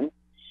 Syncopation,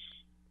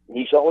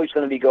 he's always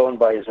going to be going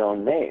by his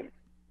own name.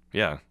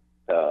 Yeah.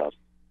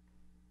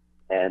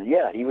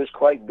 He was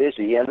quite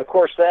busy. And, of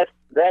course, that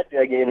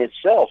in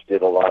itself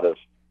did a lot of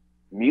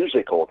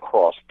musical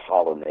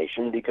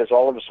cross-pollination because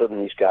all of a sudden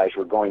these guys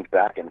were going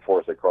back and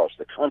forth across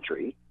the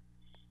country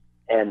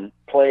and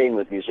playing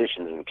with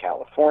musicians in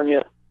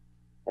California.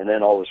 And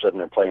then all of a sudden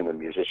they're playing with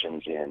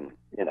musicians in,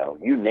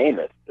 you name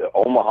it,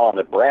 Omaha,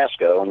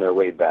 Nebraska on their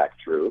way back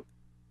through.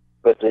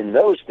 But in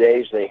those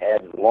days they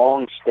had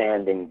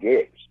long-standing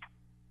gigs.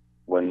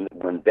 When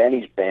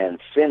Benny's band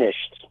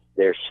finished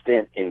their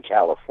stint in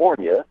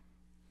California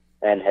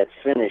and had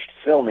finished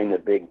filming the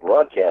big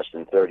broadcast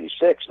in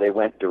 '36, they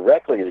went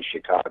directly to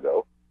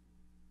Chicago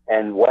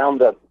and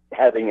wound up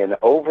having an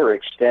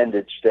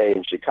overextended stay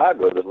in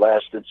Chicago that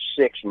lasted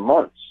 6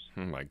 months.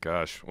 Oh my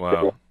gosh!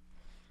 Wow.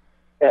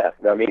 Yeah,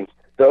 I mean,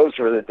 those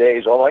were the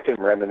days. All I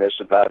can reminisce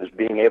about is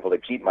being able to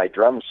keep my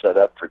drums set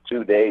up for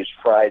 2 days,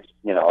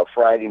 a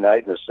Friday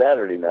night and a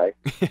Saturday night.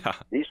 Yeah.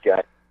 These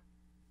guys.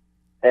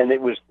 And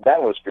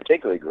that was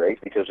particularly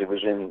great because it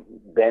was in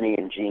Benny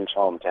and Gene's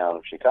hometown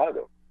of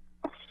Chicago.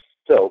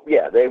 So,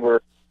 they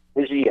were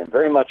busy and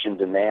very much in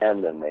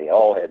demand, and they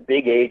all had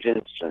big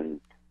agents, and,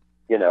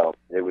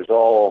 it was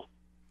all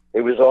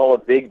a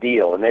big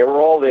deal. And they were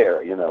all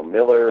there,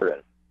 Miller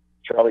and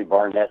Charlie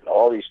Barnett and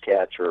all these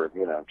cats were,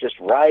 just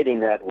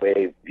riding that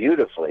wave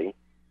beautifully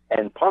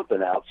and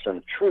pumping out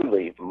some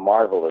truly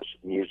marvelous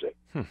music.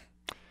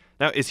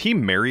 Now, is he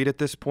married at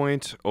this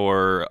point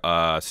or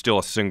still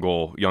a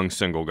young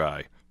single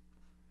guy?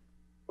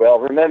 Well,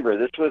 remember,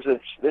 this was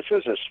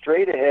a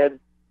straight-ahead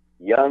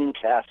young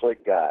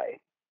Catholic guy.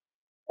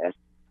 And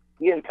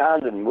he and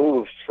Condon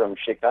moved from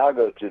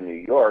Chicago to New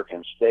York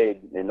and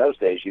stayed. In those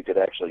days, you could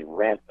actually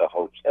rent a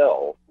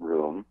hotel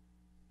room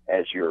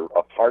as your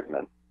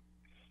apartment.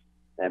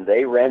 And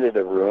they rented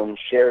a room,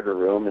 shared a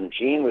room, and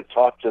Gene would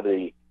talk to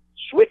the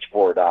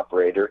switchboard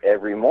operator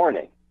every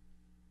morning,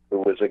 who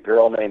was a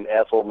girl named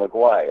Ethel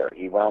McGuire.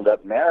 He wound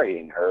up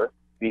marrying her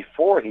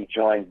before he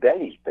joined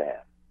Benny's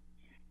band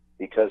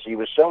because he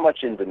was so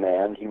much in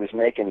demand. He was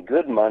making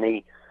good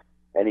money,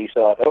 and he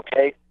thought,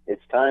 okay,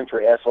 it's time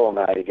for Ethel and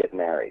I to get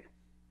married.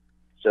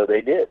 So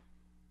they did.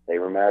 They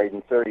were married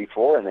in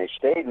 34, and they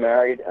stayed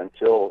married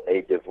until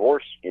a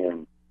divorce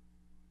in,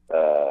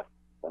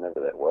 whenever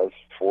that was,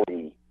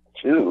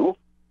 42.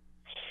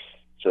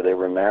 So they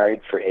were married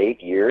for 8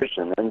 years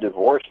and then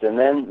divorced and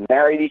then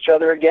married each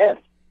other again.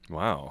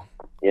 Wow.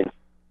 In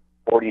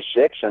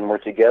 46, and were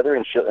together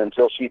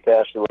until she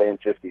passed away in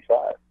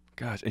 55.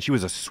 Gosh, and she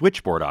was a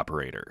switchboard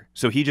operator.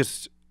 So he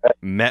just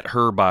met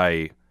her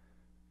by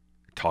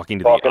talking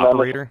to the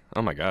operator?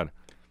 Oh, my God.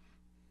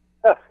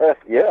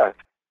 Yeah.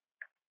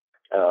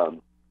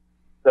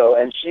 So,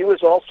 and she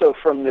was also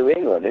from New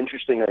England.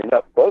 Interestingly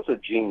enough, both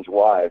of Gene's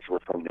wives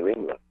were from New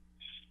England.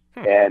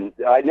 And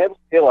I never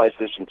realized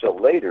this until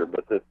later,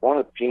 but one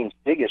of Gene's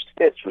biggest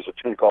hits was a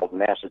tune called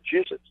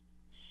Massachusetts.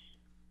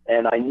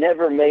 And I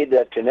never made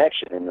that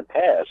connection in the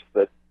past,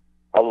 but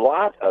a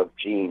lot of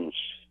Gene's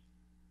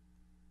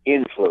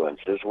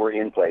influences were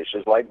in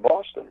places like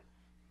Boston.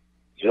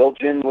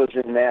 Zildjian was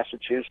in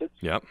Massachusetts.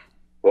 Yep.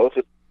 Both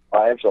of his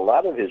wives, a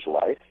lot of his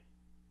life,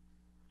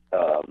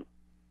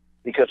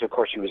 because, of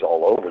course, he was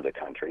all over the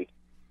country.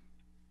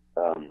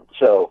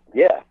 So,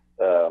 yeah,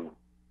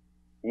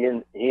 he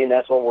and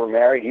Ethel were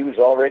married. He was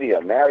already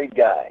a married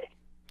guy.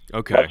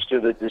 Okay. Much to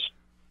the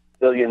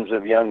billions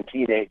of young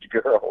teenage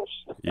girls.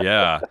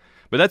 Yeah.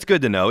 But that's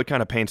good to know. It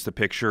kind of paints the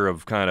picture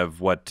of kind of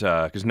what,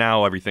 because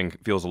now everything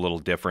feels a little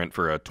different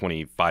for a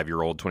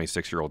 25-year-old,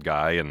 26-year-old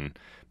guy.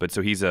 But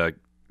so he's a,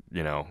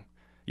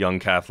 young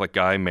Catholic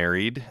guy,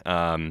 married.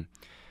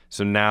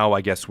 So now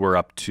I guess we're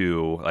up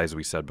to, as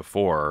we said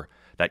before,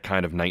 that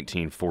kind of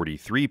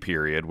 1943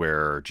 period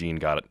where Gene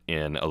got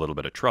in a little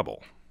bit of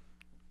trouble.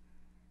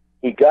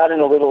 He got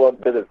in a little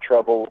bit of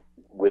trouble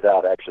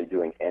without actually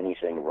doing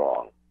anything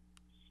wrong.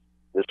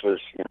 This was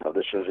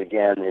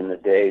again in the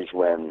days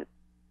when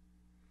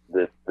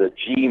the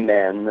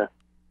G-men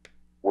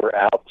were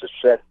out to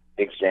set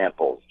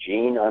examples.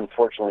 Gene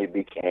unfortunately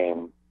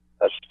became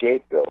a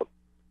scapegoat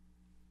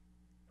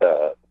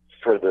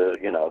for the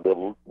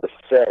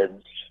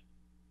feds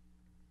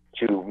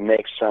to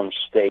make some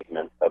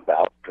statement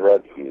about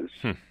drug use.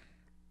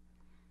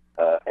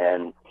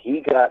 And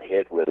he got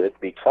hit with it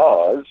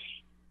because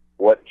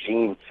what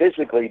Gene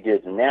physically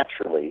did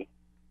naturally,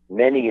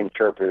 many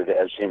interpreted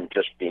as him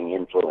just being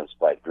influenced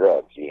by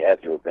drugs. He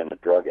had to have been a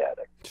drug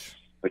addict,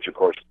 which, of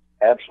course,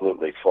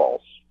 absolutely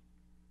false.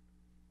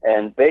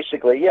 And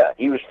basically, yeah,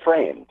 he was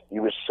framed. He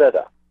was set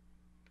up.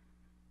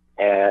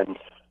 And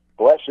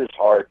bless his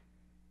heart,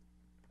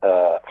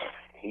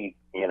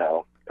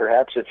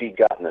 perhaps if he'd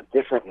gotten a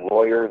different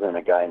lawyer than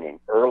a guy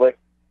named Ehrlich,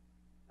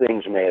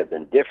 things may have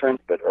been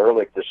different, but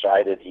Ehrlich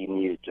decided he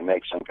needed to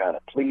make some kind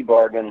of plea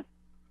bargain,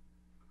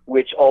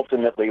 which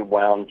ultimately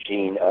wound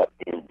Gene up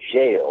in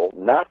jail,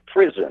 not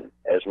prison,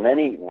 as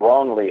many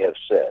wrongly have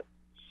said.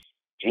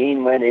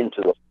 Gene went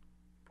into the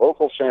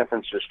local San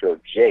Francisco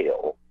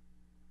jail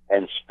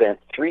and spent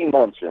 3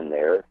 months in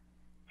there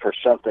for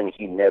something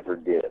he never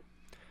did.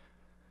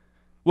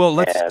 Well,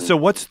 let's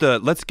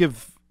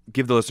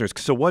give the listeners.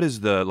 So what is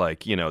the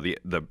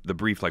the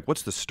brief,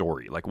 what's the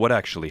story? What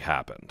actually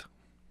happened?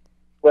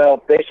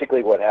 Well,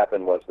 basically what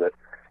happened was that,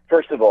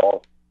 first of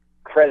all,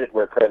 credit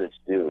where credit's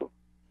due.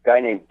 A guy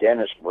named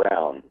Dennis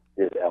Brown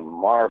did a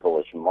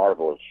marvelous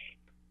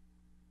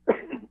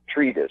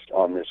treatise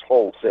on this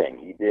whole thing.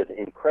 He did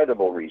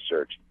incredible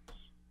research.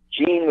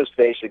 Gene was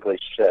basically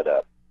set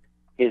up.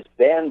 His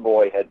band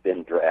boy had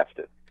been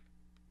drafted.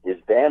 His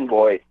band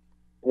boy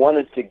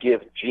wanted to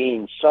give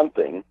Gene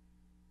something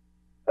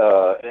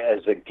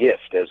as a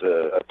gift, as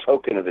a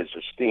token of his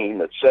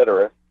esteem,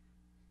 etc.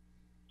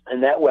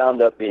 And that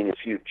wound up being a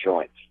few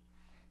joints,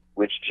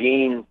 which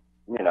Gene,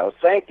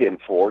 thanked him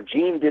for.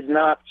 Gene did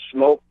not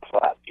smoke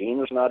pot. Gene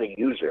was not a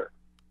user.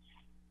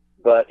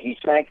 But he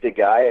thanked the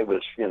guy. It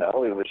was, he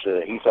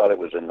thought it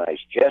was a nice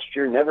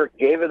gesture, never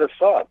gave it a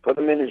thought. Put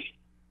him in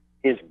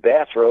his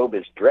bathrobe,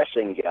 his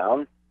dressing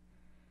gown,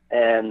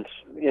 and,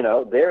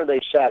 there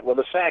they sat. Well,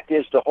 the fact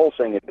is the whole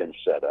thing had been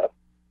set up.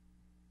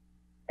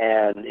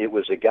 And it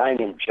was a guy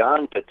named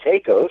John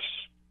Patekos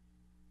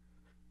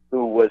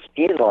who was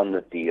in on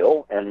the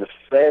deal, and the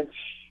feds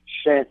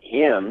sent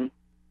him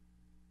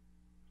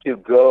to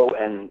go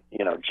and,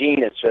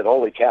 Gene had said,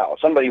 holy cow,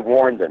 somebody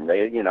warned them.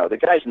 The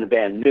guys in the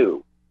band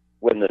knew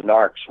when the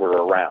narcs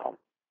were around.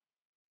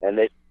 And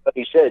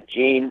he said,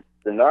 Gene,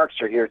 the narcs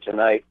are here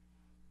tonight,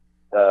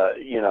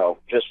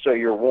 just so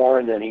you're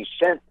warned. And he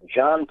sent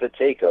John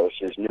Patekos,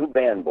 his new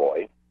band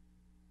boy,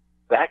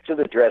 back to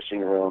the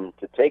dressing room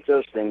to take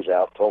those things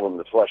out, told him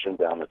to flush them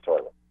down the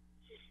toilet.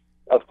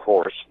 Of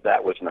course,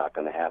 that was not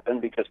going to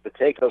happen because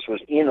Patekos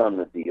was in on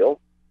the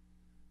deal,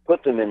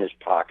 put them in his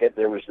pocket.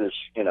 There was this,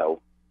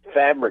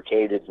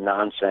 fabricated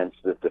nonsense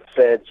that the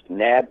feds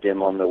nabbed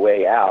him on the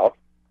way out,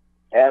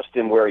 asked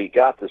him where he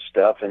got the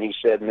stuff, and he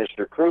said,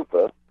 Mr.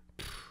 Krupa.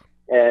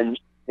 And,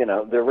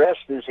 the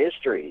rest is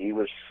history. He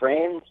was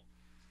framed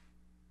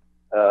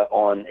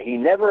he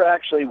never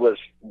actually was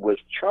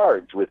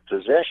charged with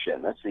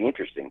possession. That's the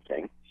interesting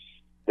thing.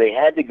 They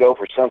had to go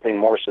for something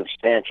more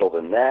substantial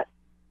than that.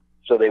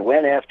 So they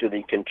went after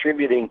the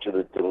contributing to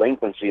the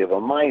delinquency of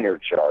a minor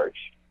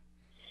charge.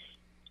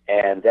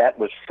 And that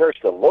was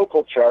first a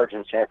local charge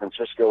in San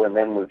Francisco and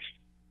then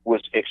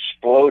was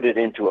exploded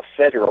into a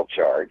federal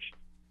charge.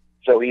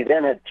 So he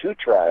then had 2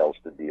 trials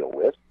to deal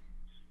with.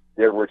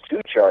 There were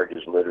 2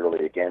 charges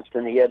literally against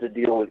him. He had to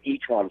deal with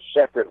each one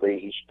separately.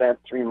 He spent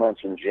 3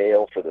 months in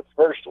jail for the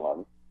first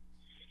one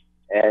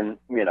and,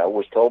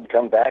 was told to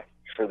come back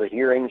for the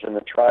hearings and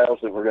the trials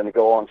that were going to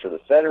go on for the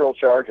federal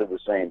charge of the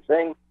same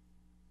thing.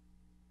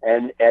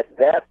 And at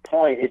that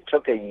point, it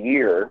took a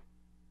year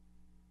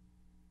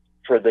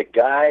for the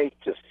guy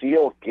to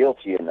feel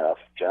guilty enough,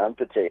 John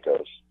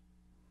Potatoes,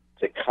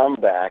 to come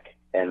back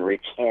and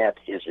recant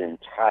his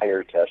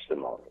entire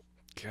testimony.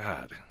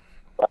 God.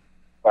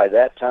 By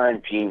that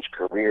time, Gene's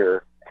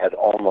career had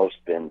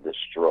almost been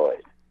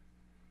destroyed.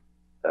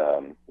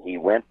 He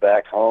went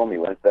back home, he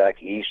went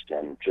back east,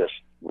 and just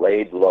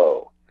laid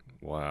low.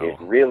 Wow. It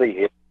really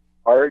hit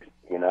hard,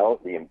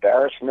 the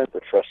embarrassment,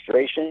 the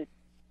frustration.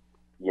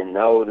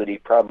 That he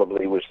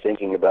probably was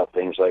thinking about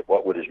things like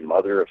what would his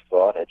mother have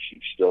thought had she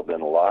still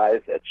been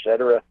alive,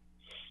 etc.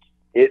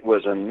 It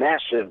was a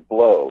massive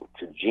blow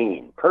to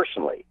Gene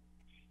personally.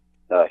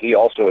 He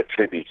also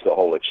attributes the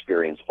whole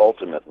experience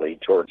ultimately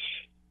towards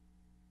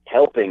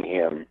helping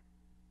him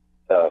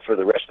for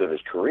the rest of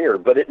his career,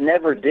 but it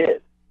never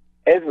did.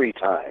 Every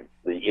time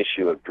the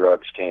issue of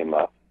drugs came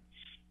up,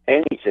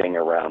 anything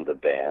around the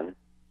ban,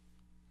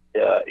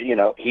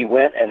 he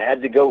went and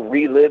had to go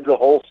relive the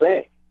whole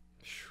thing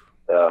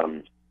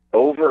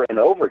over and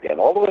over again,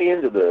 all the way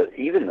into the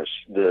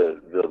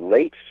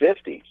late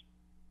 50s,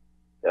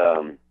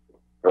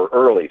 or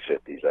early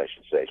 50s, I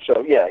should say.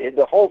 So yeah,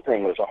 the whole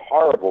thing was a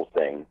horrible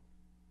thing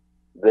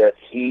that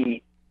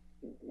he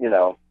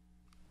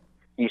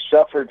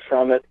suffered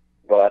from it,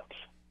 but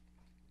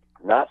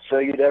not so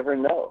you'd ever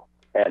know.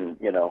 And,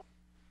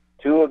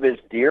 2 of his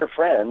dear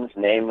friends,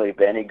 namely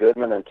Benny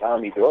Goodman and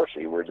Tommy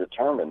Dorsey, were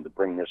determined to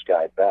bring this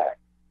guy back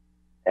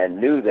and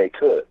knew they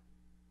could.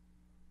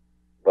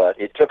 But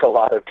it took a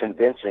lot of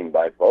convincing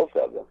by both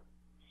of them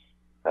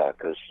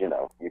because,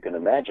 you can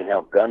imagine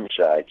how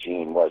gun-shy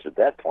Gene was at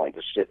that point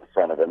to sit in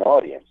front of an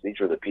audience. These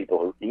were the people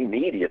who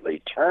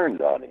immediately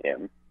turned on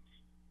him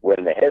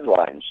when the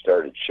headlines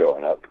started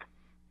showing up.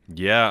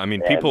 Yeah, I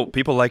mean,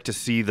 people like to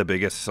see the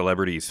biggest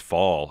celebrities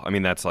fall. I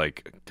mean, that's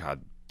like,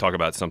 God, talk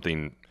about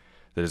something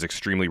that is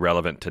extremely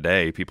relevant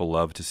today. People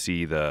love to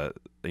see the,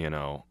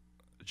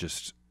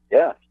 just...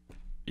 Yeah,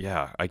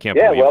 I can't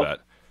believe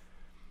that.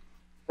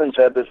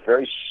 Had this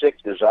very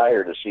sick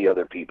desire to see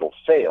other people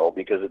fail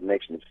because it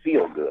makes them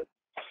feel good.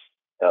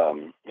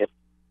 And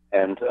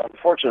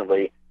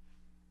unfortunately,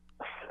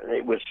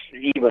 it was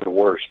even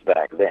worse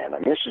back then. I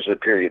mean, this is a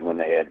period when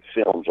they had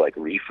films like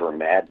Reefer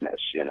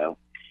Madness, Yeah.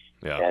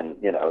 And,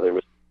 there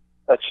was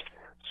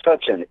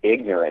such an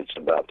ignorance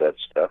about that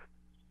stuff.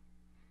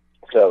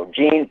 So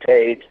Gene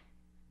paid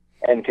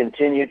and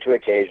continued to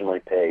occasionally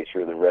pay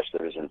through the rest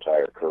of his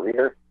entire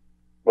career,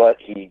 but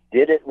he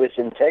did it with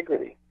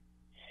integrity.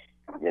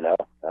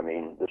 I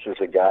mean, this was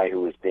a guy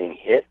who was being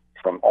hit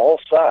from all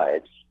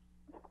sides,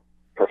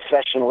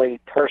 professionally,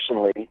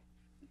 personally.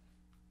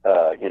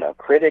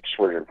 Critics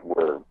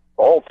were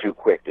all too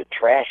quick to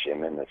trash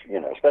him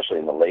especially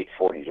in the late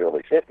 40s,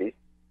 early 50s.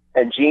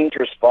 And Gene's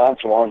response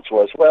once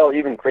was, well,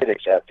 even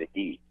critics have to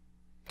eat.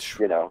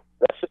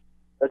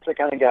 That's the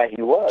kind of guy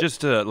he was.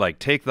 Just to,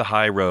 take the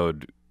high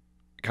road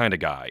kind of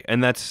guy.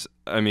 And that's,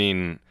 I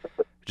mean,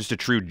 just a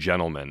true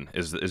gentleman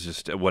is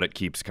just what it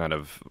keeps kind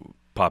of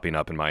popping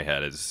up in my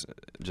head, is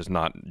just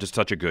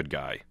such a good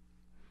guy.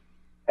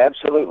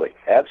 Absolutely.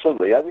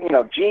 I mean,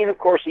 Gene, of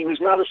course, he was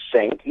not a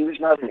saint. He was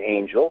not an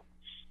angel.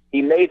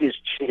 He made his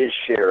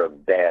share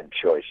of bad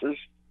choices,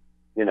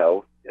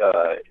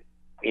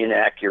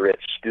 inaccurate,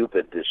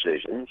 stupid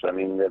decisions. I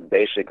mean,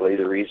 basically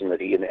the reason that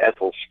he and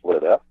Ethel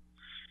split up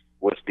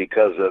was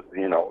because of,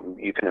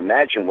 you can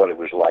imagine what it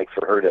was like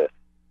for her to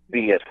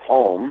be at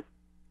home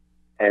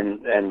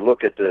and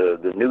look at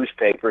the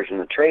newspapers and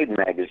the trade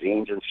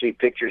magazines and see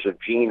pictures of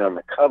Gene on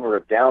the cover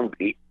of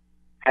Downbeat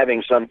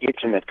having some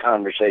intimate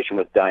conversation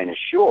with Dinah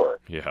Shore.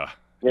 Yeah.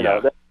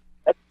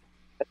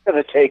 That's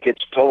going to take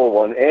its toll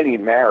on any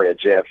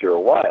marriage after a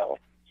while.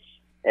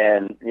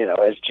 And,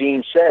 as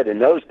Gene said, in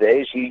those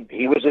days,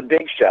 he was a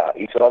big shot.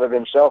 He thought of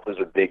himself as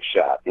a big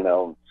shot,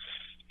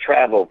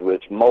 traveled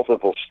with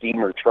multiple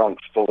steamer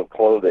trunks full of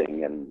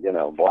clothing and,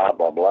 blah,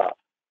 blah, blah.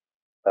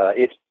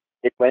 It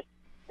went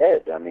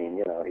ahead. I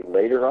mean,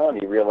 later on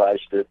he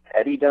realized that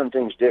had he done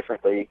things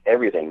differently,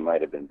 everything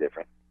might have been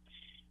different.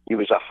 He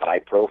was a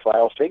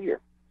high-profile figure.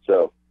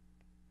 So,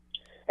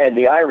 and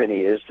the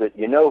irony is that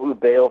who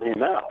bailed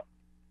him out?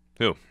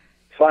 Who?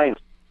 Finally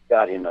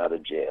got him out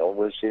of jail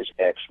was his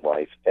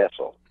ex-wife,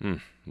 Ethel.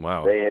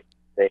 Wow. They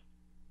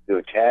do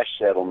a cash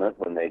settlement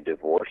when they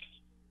divorced.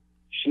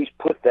 She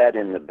put that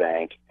in the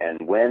bank,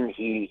 and when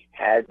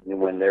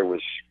there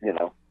was,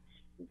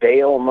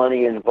 bail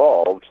money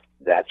involved,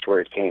 that's where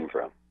it came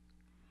from.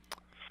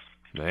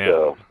 Man.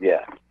 So,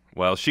 yeah.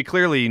 Well, she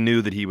clearly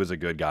knew that he was a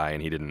good guy,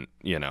 and he didn't,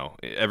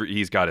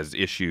 he's got his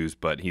issues,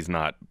 but he's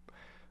not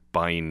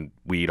buying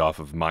weed off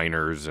of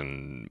miners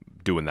and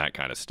doing that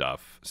kind of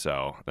stuff.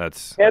 So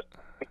that's...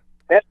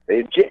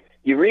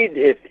 You read,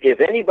 if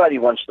anybody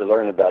wants to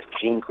learn about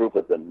Gene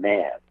Krupa the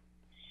man,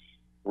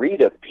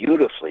 read a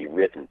beautifully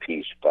written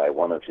piece by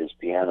one of his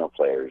piano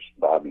players,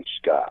 Bobby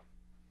Scott.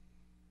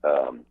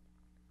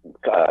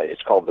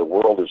 It's called "The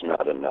World Is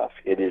Not Enough."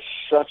 It is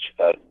such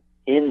an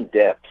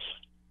in-depth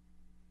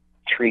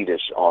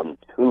treatise on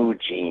who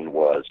Gene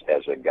was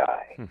as a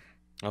guy. I'll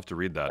have to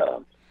read that.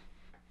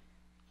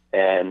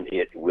 And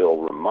it will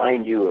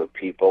remind you of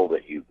people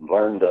that you've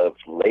learned of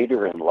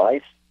later in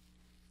life.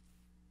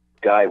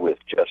 Guy with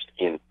just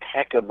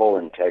impeccable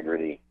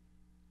integrity,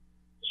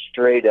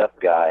 straight up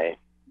guy.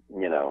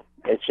 You know,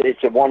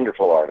 it's a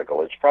wonderful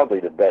article. It's probably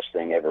the best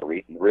thing ever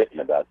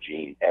written about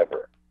Gene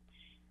ever.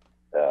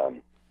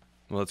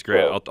 Well, that's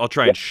great. I'll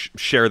try and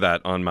share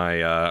that on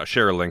my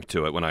share a link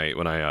to it when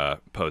I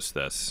post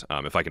this.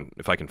 If I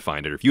can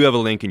find it. Or if you have a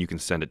link and you can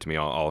send it to me,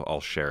 I'll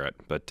share it.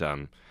 But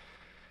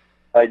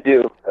I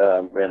do,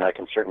 and I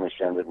can certainly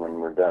send it when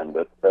we're done.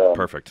 But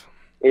perfect.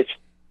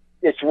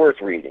 It's worth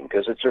reading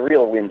because it's a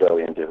real window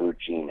into who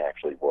Gene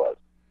actually was,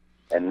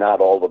 and not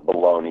all the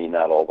baloney,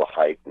 not all the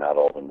hype, not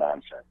all the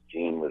nonsense.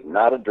 Gene was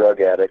not a drug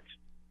addict.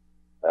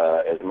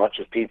 As much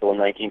as people in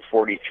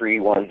 1943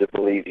 wanted to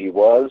believe he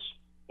was,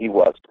 he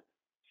wasn't.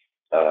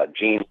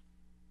 Gene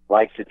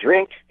liked to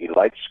drink. He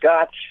liked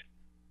scotch,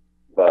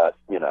 but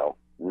no,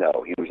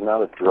 he was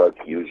not a drug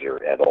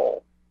user at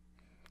all.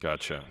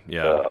 Gotcha.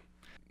 Yeah.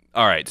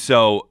 All right.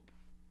 So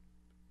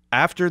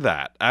after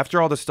that,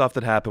 after all the stuff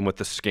that happened with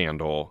the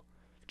scandal,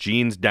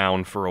 Gene's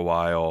down for a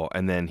while,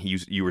 and then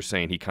you were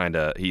saying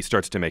he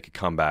starts to make a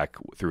comeback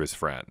through his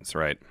friends,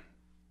 right?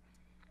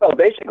 Well,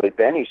 basically,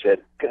 Benny said,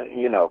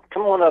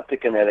 come on up to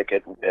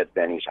Connecticut at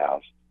Benny's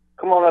house.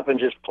 Come on up and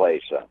just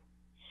play some.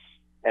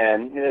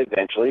 And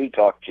eventually he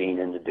talked Gene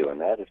into doing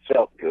that. It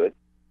felt good.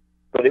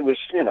 But it was,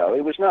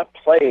 it was not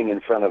playing in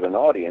front of an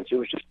audience. It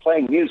was just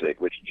playing music,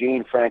 which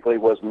Gene, frankly,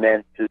 was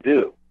meant to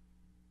do.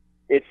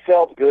 It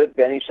felt good.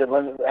 Benny said,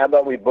 how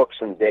about we book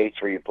some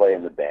dates where you play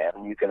in the band?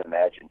 And you can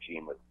imagine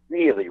Gene was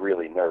really,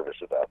 really nervous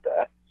about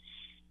that.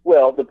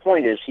 Well, the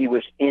point is he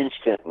was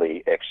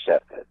instantly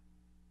accepted.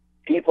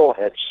 People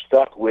had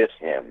stuck with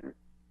him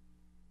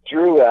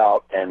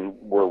throughout and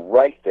were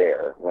right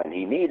there when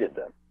he needed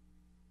them.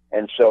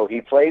 And so he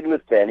played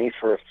with Benny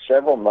for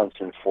several months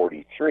in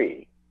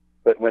 43.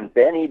 But when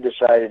Benny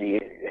decided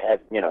he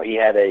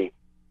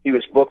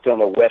was booked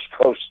on a West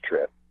Coast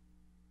trip.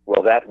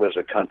 Well, that was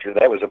a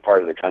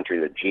part of the country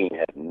that Gene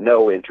had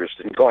no interest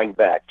in going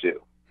back to.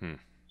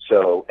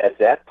 So at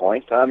that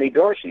point, Tommy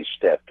Dorsey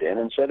stepped in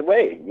and said,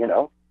 wait,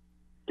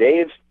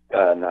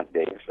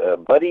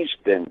 Buddy's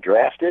been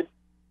drafted.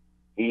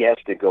 He has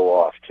to go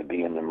off to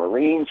be in the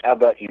Marines. How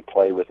about you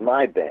play with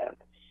my band?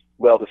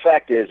 Well, the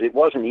fact is, it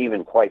wasn't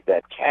even quite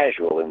that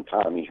casual in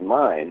Tommy's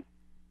mind.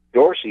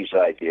 Dorsey's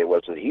idea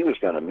was that he was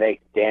going to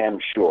make damn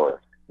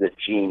sure that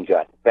Gene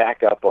got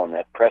back up on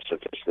that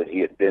precipice that he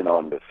had been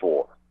on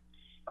before.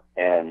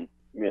 And,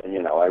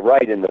 I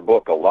write in the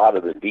book a lot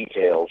of the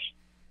details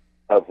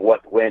of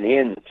what went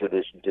into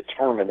this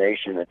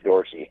determination that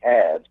Dorsey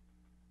had,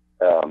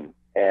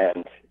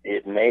 and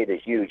it made a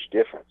huge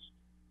difference.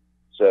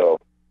 So,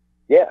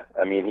 yeah,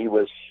 I mean, he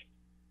was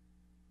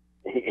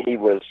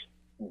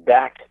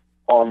back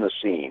on the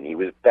scene. He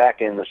was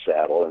back in the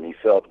saddle, and he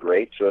felt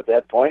great. So at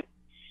that point,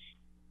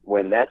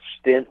 when that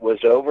stint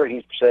was over,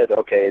 he said,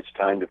 okay, it's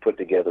time to put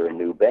together a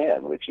new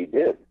band, which he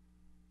did.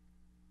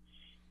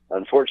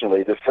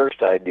 Unfortunately, the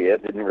first idea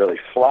didn't really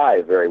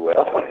fly very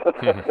well,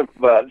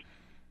 but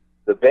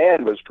the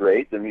band was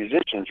great, the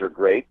musicians were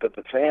great, but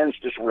the fans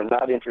just were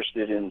not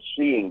interested in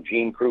seeing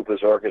Gene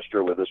Krupa's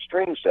orchestra with a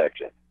string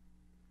section.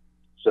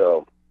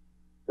 So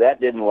that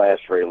didn't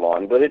last very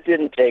long, but it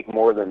didn't take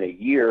more than a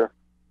year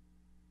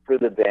for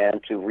the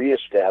band to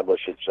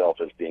reestablish itself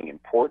as being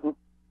important.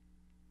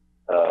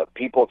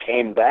 People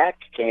came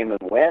and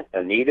went.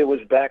 Anita was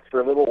back for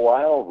a little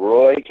while.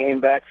 Roy came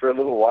back for a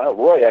little while.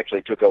 Roy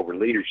actually took over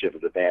leadership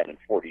of the band in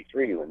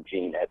 43 when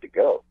Gene had to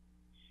go,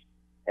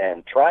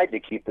 and tried to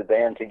keep the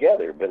band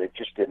together, but it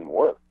just didn't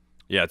work.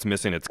 Yeah, it's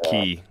missing its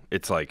key.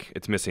 It's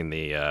missing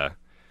the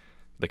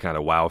kind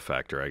of wow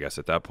factor, I guess,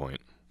 at that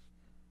point.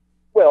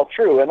 Well,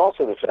 true, and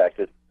also the fact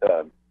that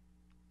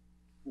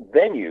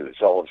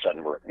venues all of a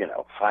sudden were,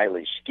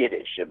 highly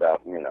skittish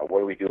about, what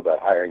do we do about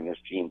hiring this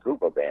Gene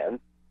Krupa band?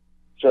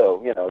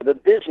 So, the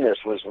business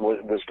was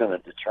going to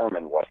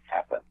determine what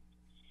happened.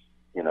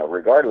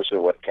 Regardless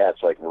of what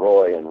cats like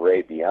Roy and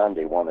Ray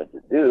Biondi wanted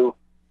to do,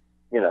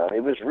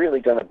 it was really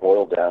going to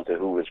boil down to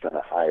who was going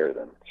to hire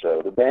them.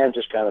 So the band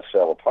just kind of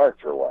fell apart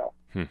for a while.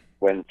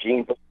 When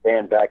Gene put the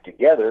band back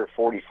together,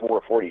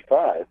 44,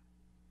 45,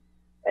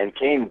 and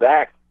came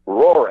back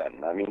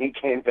roaring. I mean, he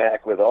came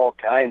back with all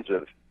kinds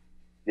of,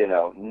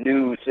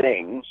 new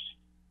things,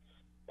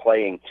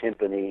 playing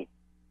timpani.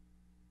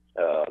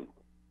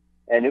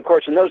 And, of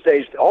course, in those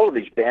days, all of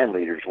these band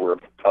leaders were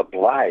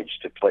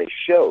obliged to play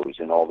shows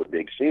in all the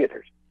big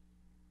theaters.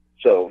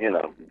 So,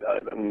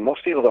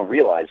 most people don't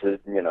realize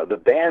that, the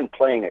band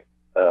playing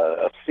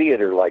a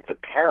theater like the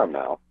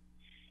Paramount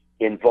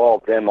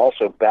involved them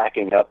also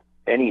backing up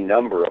any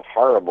number of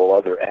horrible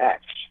other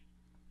acts,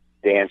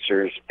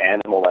 dancers,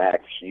 animal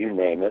acts, you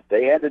name it.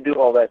 They had to do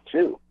all that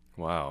too.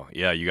 Wow.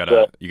 Yeah, you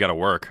gotta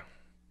work.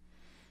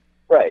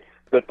 Right.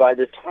 But by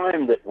the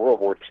time that World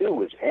War II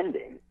was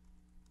ending,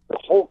 the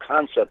whole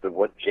concept of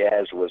what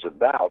jazz was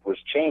about was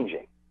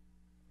changing.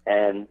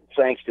 And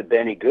thanks to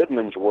Benny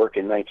Goodman's work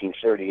in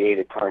 1938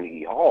 at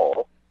Carnegie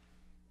Hall,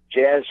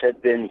 jazz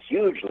had been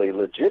hugely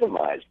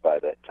legitimized by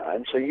that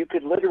time. So you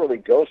could literally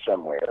go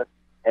somewhere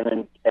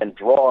and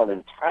draw an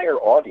entire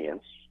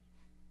audience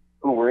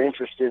who were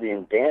interested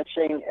in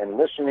dancing and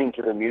listening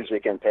to the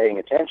music and paying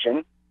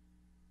attention,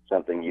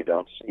 something you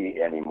don't see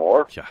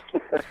anymore.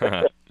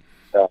 Yeah.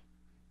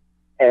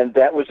 And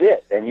that was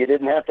it. And you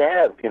didn't have to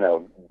have,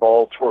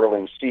 ball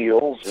twirling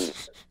seals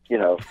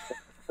and,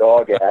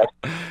 dog acts.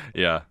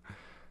 Yeah.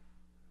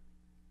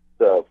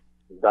 So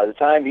by the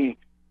time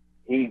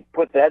he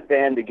put that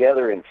band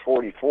together in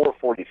 44,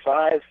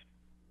 45,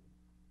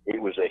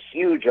 it was a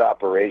huge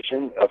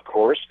operation. Of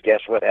course,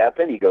 guess what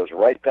happened? He goes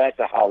right back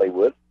to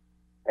Hollywood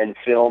and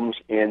films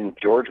in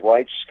George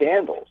White's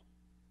Scandal.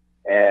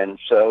 And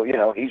so,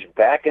 he's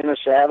back in the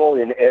saddle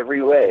in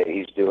every way.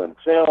 He's doing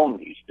film,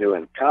 he's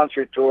doing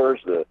concert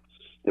tours, the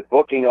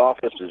booking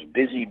office is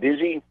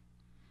busy.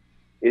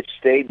 It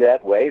stayed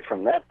that way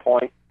from that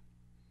point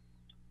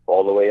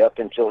all the way up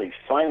until he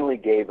finally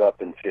gave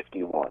up in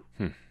 51.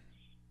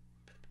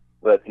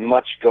 But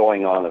much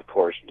going on, of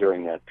course,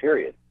 during that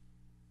period.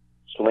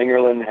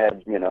 Slingerland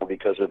had,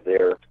 because of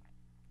the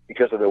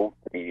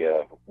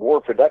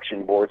War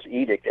Production Board's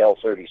Edict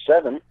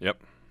L-37,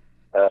 Yep.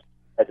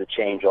 Had to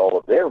change all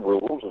of their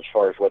rules as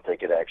far as what they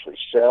could actually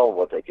sell,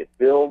 what they could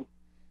build.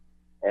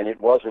 And it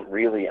wasn't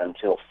really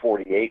until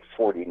 48,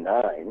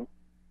 49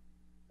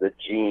 that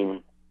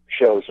Gene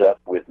shows up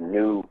with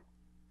new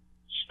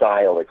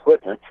style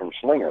equipment from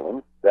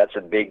Slingerland. That's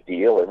a big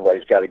deal.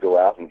 Everybody's got to go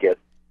out and get,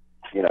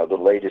 the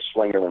latest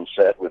Slingerland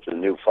set with the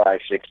new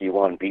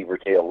 561 beaver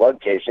tail lug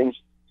casings.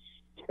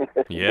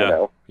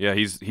 Yeah. Yeah,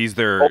 he's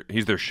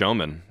their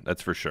showman,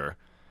 that's for sure.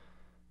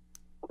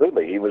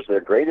 Absolutely. He was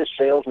their greatest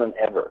salesman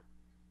ever.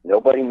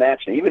 Nobody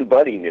matched him. Even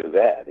Buddy knew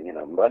that.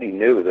 Buddy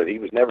knew that he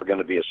was never going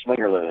to be a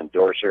Slingerland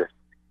endorser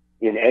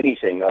in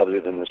anything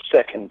other than the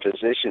second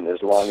position as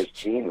long as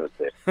Gene was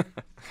there.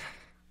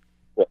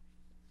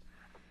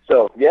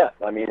 So, yeah,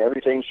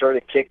 everything sort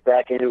of kicked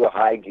back into a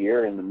high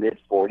gear in the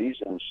mid-40s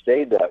and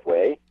stayed that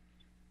way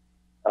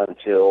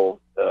until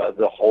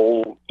the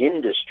whole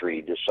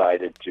industry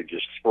decided to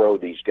just throw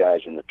these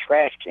guys in the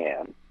trash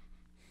can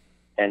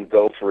and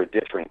go for a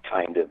different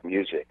kind of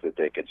music that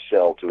they could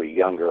sell to a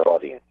younger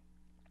audience.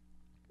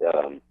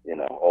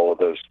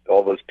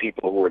 All those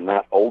people who were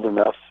not old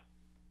enough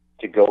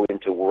to go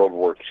into World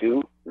War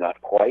II, not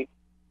quite.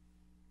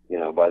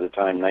 By the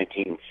time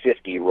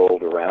 1950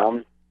 rolled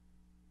around,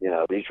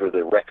 these were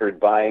the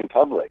record-buying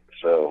public.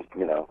 So,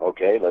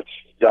 okay, let's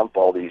dump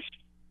all these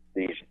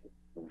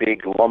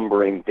big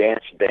lumbering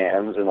dance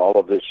bands and all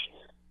of this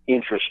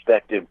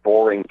introspective,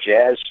 boring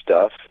jazz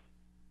stuff,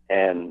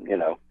 and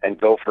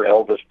go for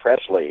Elvis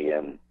Presley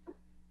and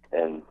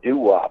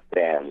doo-wop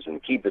bands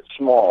and keep it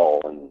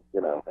small and,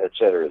 et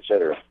cetera, et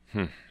cetera.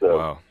 So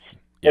wow.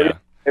 Yeah.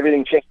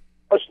 Everything changed.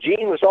 Plus,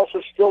 Gene was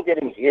also still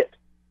getting hit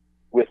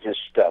with his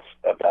stuff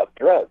about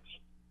drugs.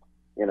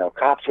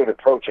 Cops would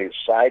approach a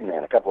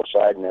couple of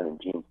sidemen in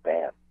Gene's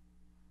band,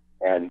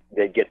 and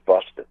they'd get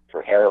busted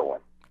for heroin.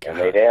 God. And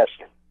they'd ask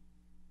him,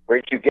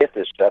 where'd you get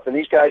this stuff? And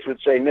these guys would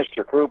say,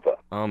 Mr. Krupa.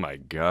 Oh, my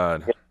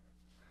God.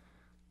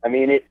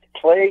 It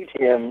plagued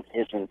him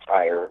his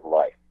entire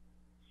life.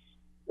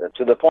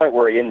 To the point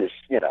where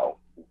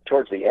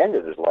towards the end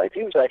of his life,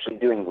 he was actually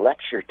doing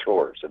lecture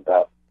tours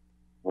about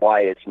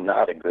why it's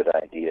not a good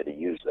idea to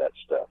use that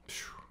stuff.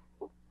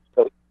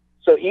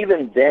 So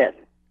even then,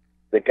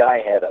 the guy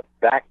had a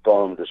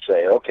backbone to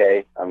say,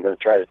 okay, I'm going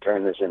to try to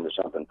turn this into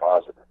something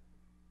positive.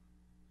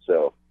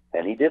 So,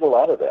 and he did a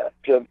lot of that.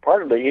 So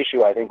part of the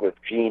issue, I think, with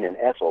Gene and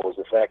Ethel was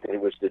the fact that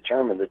it was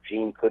determined that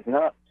Gene could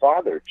not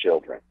father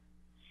children.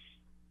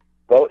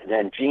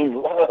 And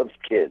Gene loved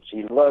kids.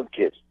 He loved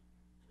kids.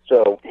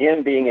 So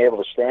him being able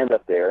to stand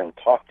up there and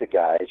talk to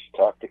guys,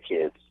 talk to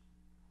kids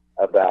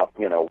about,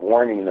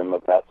 warning them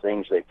about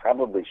things they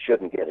probably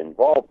shouldn't get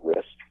involved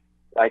with,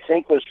 I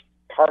think was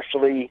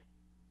partially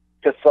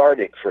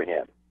cathartic for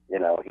him.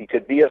 He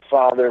could be a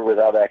father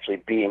without actually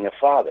being a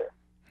father.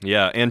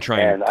 Yeah, and try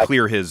and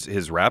clear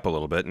his rap a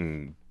little bit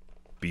and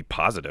be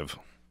positive.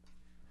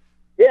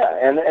 Yeah,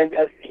 and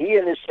he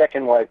and his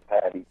second wife,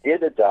 Patty,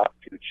 did adopt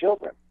 2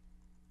 children.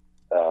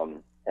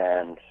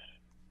 And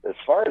as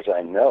far as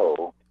I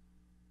know,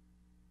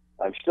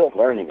 I'm still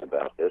learning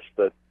about this,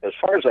 but as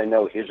far as I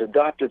know, his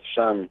adopted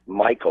son,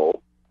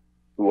 Michael,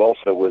 who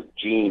also was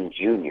Gene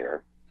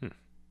Jr.,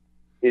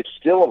 is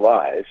still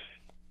alive,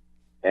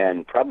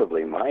 and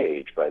probably my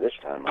age by this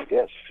time, I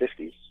guess,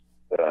 50s,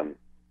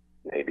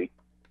 maybe,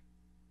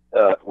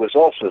 was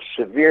also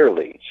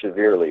severely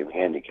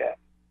handicapped.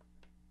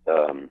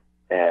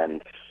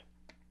 And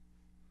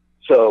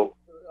so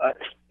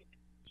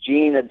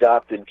Gene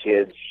adopted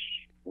kids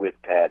with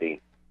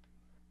Patty.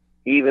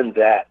 Even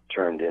that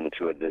turned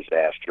into a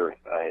disaster,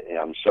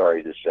 I'm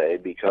sorry to say,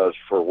 because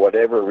for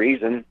whatever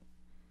reason,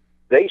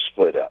 they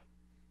split up.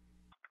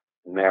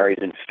 Married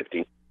in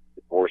 50,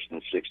 divorced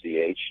in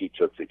 68, she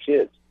took the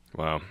kids.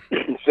 Wow.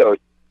 So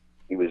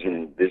he was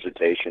in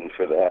visitation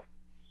for that.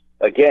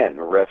 Again,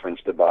 a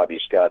reference to Bobby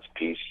Scott's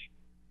piece.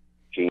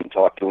 Gene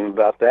talked to him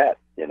about that,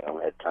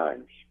 at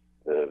times.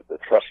 The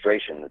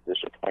frustration, the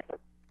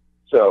disappointment.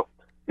 So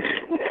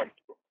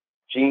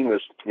Gene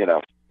was,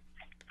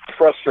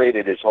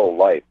 frustrated his whole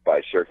life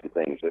by certain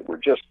things that were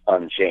just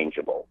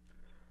unchangeable.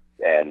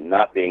 And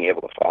not being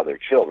able to father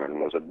children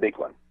was a big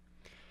one.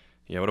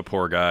 Yeah, what a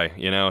poor guy.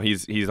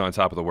 He's on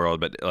top of the world,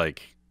 but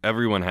like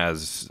everyone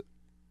has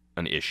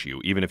an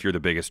issue. Even if you're the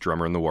biggest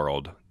drummer in the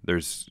world,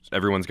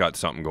 everyone's got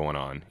something going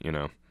on,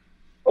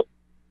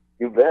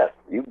 You bet.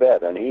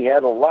 And he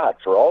had a lot.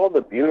 For all of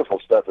the beautiful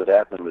stuff that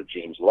happened with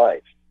Gene's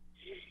life,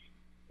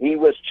 he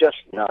was just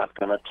not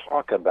going to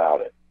talk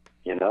about it.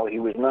 He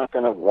was not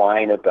going to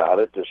whine about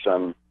it to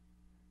some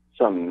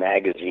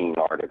magazine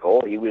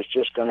article. He was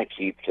just going to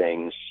keep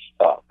things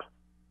up.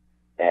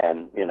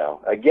 And,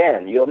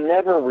 again, you'll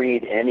never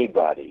read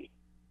anybody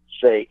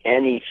say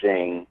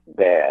anything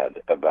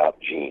bad about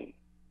Gene,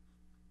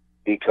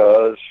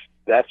 because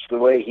that's the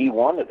way he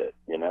wanted it,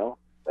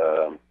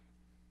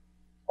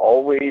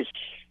 always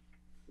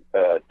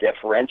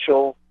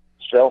deferential,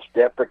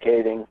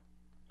 self-deprecating,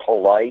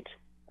 polite,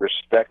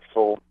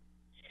 respectful,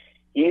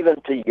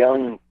 even to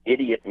young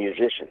idiot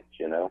musicians,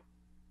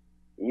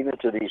 even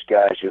to these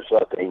guys who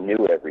thought they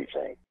knew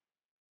everything.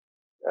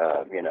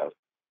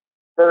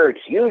 Heard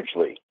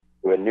hugely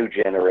to a new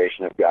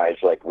generation of guys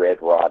like Red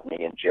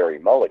Rodney and Jerry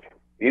Mulligan,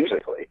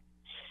 musically,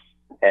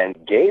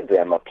 and gave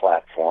them a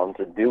platform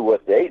to do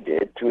what they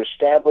did to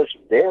establish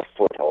their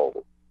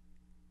foothold.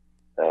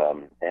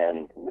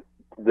 And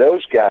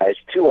those guys,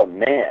 to a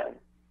man,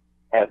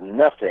 have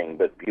nothing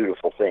but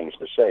beautiful things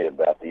to say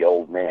about the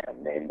old man,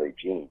 namely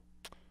Gene.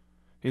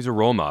 He's a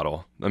role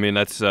model. I mean,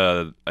 that's,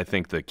 I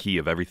think, the key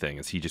of everything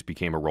is he just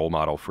became a role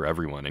model for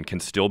everyone and can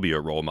still be a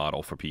role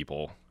model for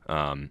people,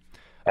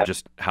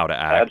 just how to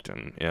act.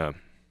 And yeah.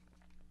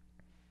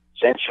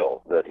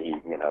 Essential that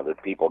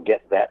that people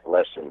get that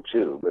lesson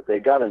too, but they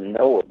got to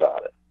know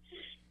about it.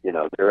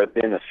 There have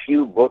been a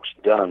few books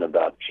done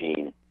about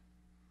Gene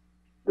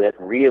that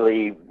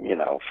really,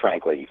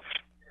 frankly,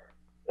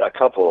 a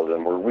couple of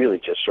them were really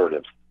just sort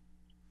of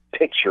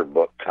picture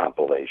book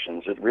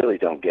compilations that really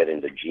don't get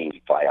into Gene's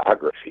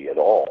biography at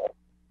all.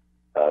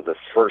 The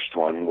first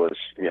one was,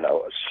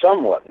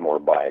 somewhat more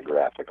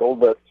biographical,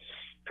 but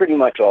pretty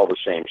much all the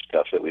same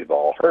stuff that we've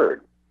all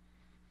heard.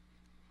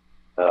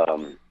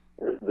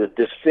 The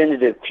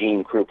definitive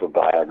Gene Krupa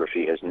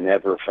biography has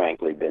never,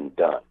 frankly, been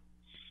done.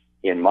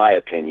 In my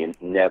opinion,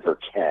 never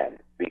can,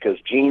 because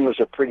Gene was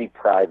a pretty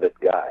private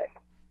guy.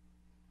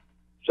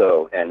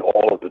 So, and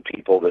all of the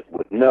people that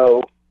would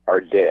know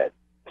are dead.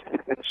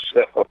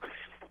 So,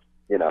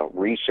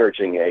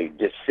 researching a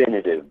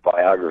definitive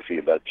biography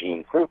about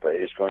Gene Krupa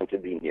is going to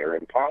be near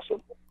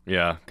impossible.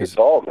 Yeah. It's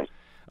all.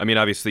 I mean,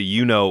 obviously,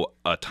 you know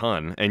a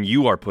ton, and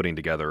you are putting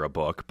together a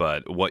book,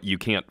 but what you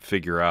can't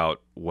figure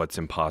out what's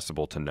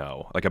impossible to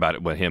know, like about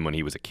it with him when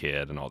he was a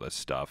kid and all this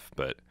stuff.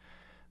 But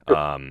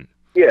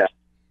yeah,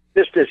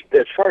 just as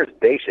far as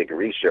basic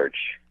research,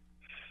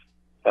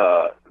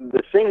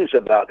 the things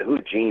about who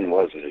Gene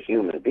was as a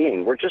human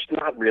being were just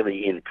not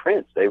really in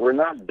print. They were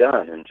not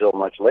done until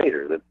much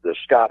later. The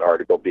Scott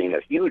article being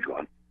a huge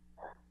one,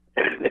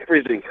 and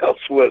everything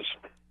else was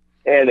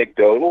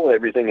anecdotal.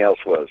 Everything else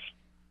was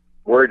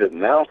word of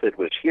mouth. It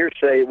was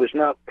hearsay. It was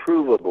not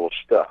provable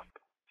stuff.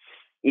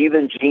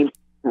 Even Gene's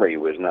memory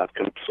was not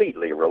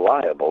completely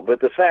reliable.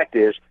 But the fact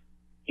is,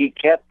 he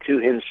kept to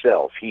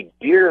himself. He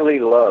dearly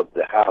loved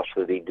the house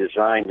that he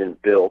designed and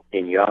built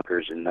in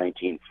Yonkers in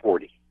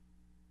 1940.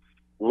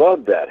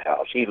 Loved that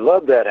house. He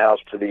loved that house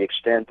to the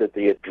extent that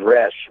the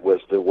address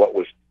was what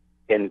was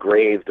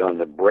engraved on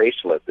the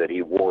bracelet that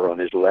he wore on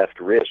his left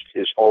wrist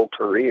his whole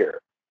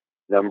career.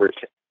 Number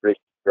 10 Richard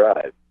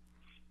Drive.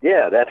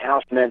 Yeah, that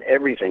house meant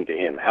everything to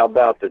him. How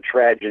about the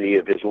tragedy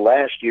of his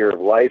last year of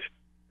life?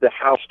 The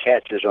house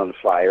catches on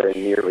fire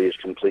and nearly is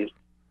completely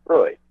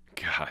destroyed.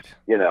 God.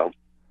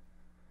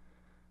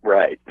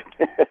 Right.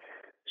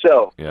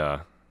 So,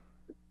 yeah.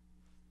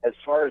 As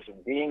far as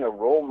being a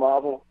role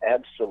model,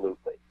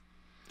 absolutely.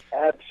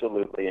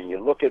 Absolutely. And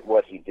you look at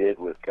what he did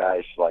with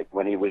guys like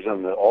when he was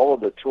on all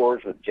of the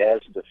tours with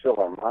Jazz at the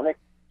Philharmonic,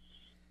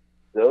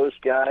 those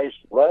guys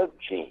loved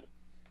Gene.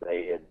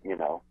 They had,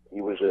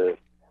 he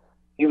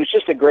was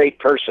just a great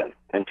person,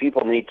 and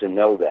people need to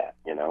know that,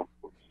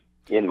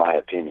 in my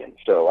opinion.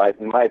 So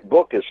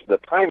the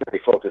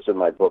primary focus of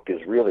my book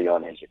is really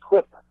on his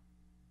equipment,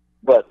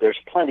 but there's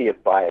plenty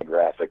of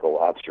biographical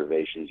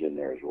observations in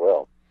there as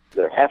well.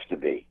 There have to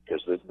be,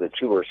 because the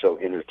two are so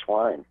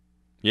intertwined.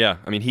 Yeah,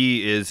 I mean,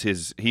 he and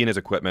his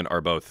equipment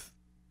are both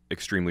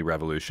extremely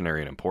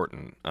revolutionary and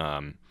important.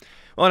 Well,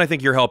 and I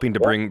think you're helping to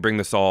bring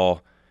this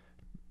all.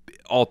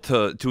 all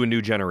to a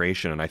new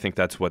generation, and I think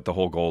that's what the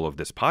whole goal of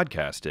this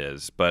podcast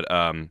is. But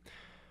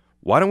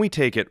why don't we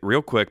take it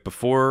real quick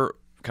before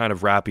kind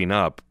of wrapping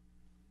up?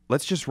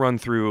 Let's just run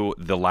through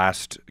the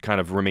last kind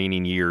of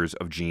remaining years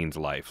of Gene's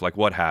life. Like,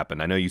 what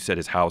happened? I know you said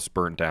his house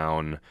burnt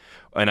down,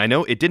 and I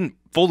know it didn't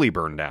fully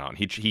burn down.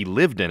 He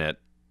lived in it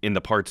in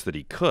the parts that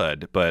he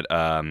could, but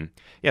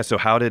yeah. So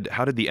how did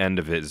the end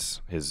of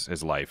his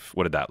life?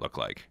 What did that look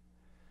like?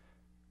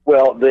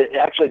 Well,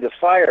 actually, the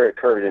fire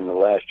occurred in the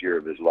last year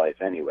of his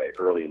life anyway,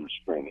 early in the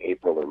spring,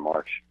 April or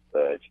March.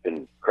 It's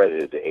been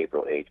credited to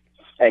April 8th.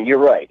 And you're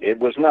right.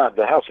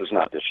 The house was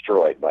not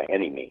destroyed by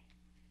any means.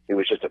 It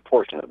was just a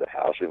portion of the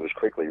house. It was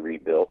quickly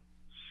rebuilt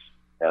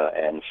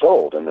and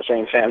sold. And the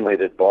same family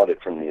that bought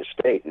it from the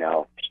estate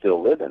now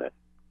still live in it.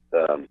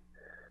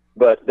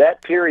 But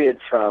that period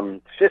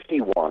from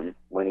 51,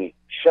 when he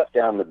shut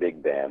down the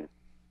big band,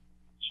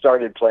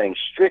 started playing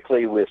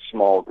strictly with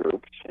small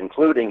groups,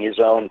 including his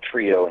own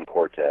trio and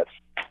quartets,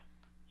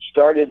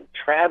 started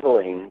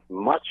traveling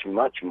much,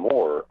 much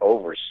more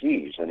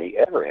overseas than he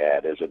ever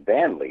had as a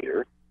band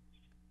leader.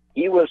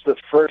 He was the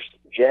first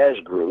jazz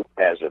group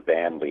as a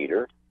band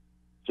leader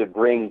to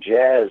bring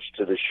jazz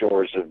to the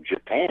shores of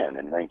Japan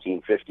in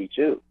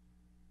 1952.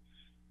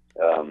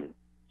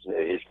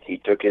 He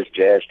took his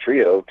jazz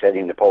trio,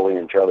 Teddy Napoleon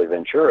and Charlie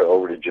Ventura,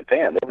 over to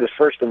Japan. They were the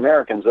first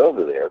Americans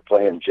over there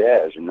playing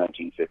jazz in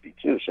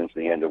 1952 since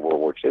the end of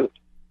World War II.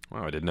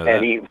 Wow, I didn't know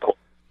that.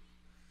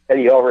 And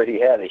he already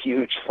had a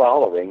huge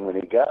following when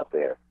he got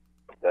there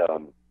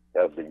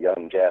of the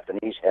young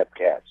Japanese hep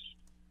cats.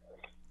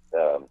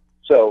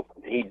 So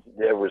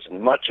there was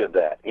much of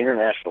that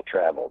international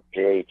travel,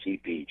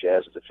 JATP,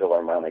 Jazz at the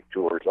Philharmonic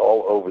tours,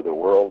 all over the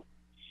world,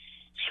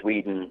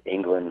 Sweden,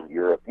 England,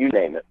 Europe, you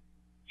name it,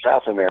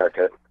 South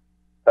America.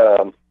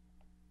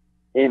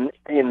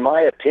 In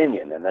my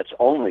opinion, and that's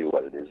only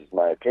what it is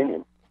my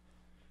opinion,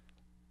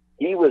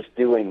 he was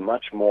doing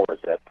much more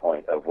at that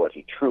point of what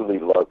he truly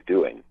loved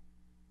doing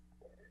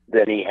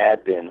than he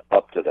had been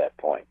up to that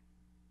point.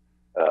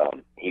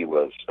 He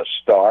was a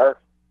star.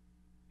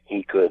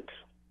 He could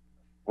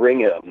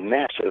bring a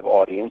massive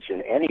audience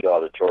in any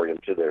auditorium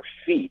to their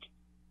feet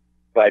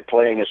by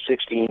playing a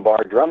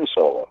 16-bar drum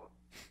solo.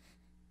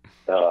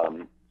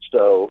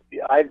 So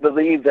I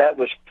believe that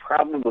was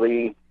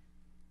probably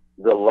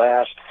the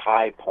last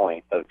high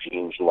point of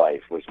Gene's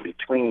life, was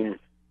between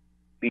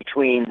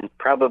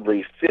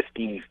probably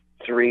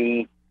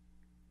 53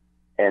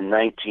 and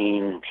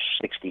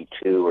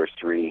 1962 or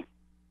 3.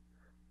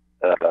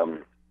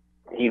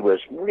 He was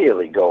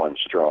really going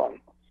strong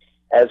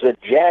as a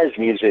jazz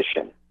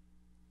musician,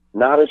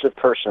 not as a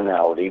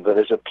personality, but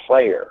as a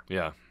player.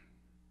 Yeah.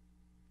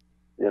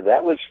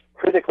 That was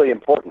critically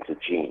important to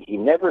Gene. He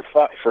never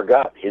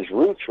forgot his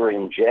roots were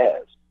in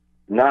jazz,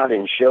 not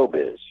in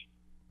showbiz.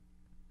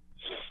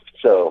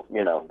 So,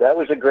 that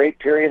was a great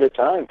period of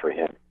time for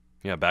him.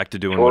 Yeah, back to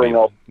doing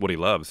what he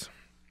loves.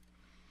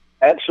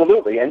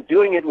 Absolutely, and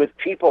doing it with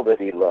people that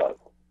he loved.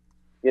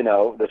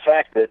 The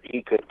fact that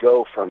he could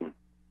go from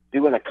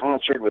doing a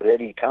concert with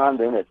Eddie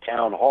Condon at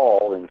Town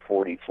Hall in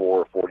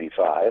 44,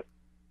 45,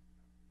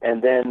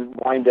 and then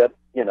wind up,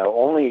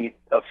 only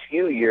a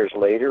few years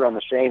later on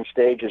the same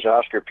stage as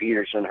Oscar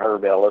Peterson,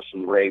 Herb Ellis,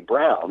 and Ray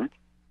Brown,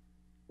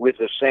 with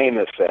the same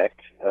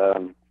effect.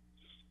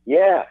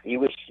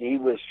 He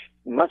was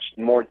much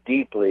more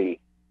deeply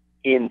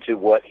into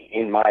what,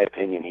 in my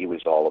opinion, he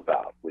was all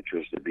about, which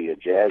was to be a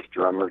jazz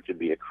drummer, to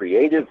be a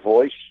creative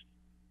voice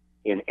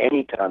in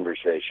any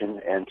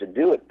conversation, and to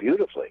do it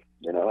beautifully,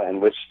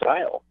 and with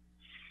style.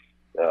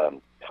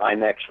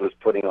 Timex was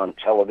putting on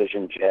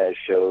television jazz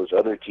shows,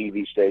 other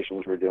TV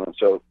stations were doing,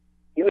 so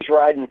he was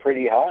riding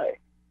pretty high.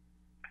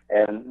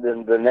 And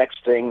then the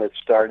next thing that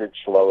started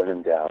slowing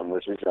him down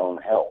was his own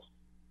health.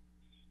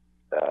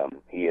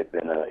 He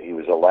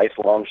was a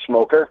lifelong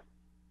smoker,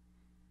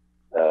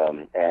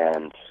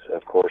 and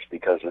of course,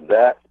 because of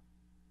that,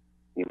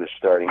 he was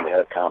starting to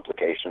have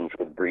complications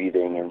with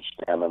breathing and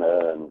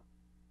stamina, and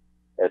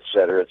et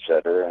cetera,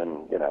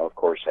 and of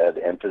course, had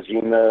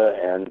emphysema,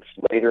 and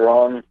later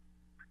on,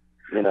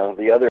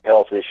 the other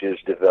health issues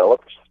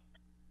developed.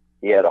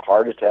 He had a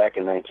heart attack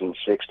in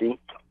 1960.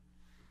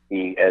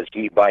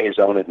 By his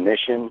own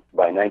admission,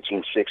 by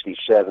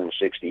 1967,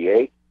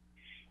 68,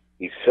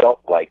 he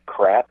felt like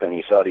crap, and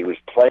he thought he was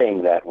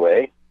playing that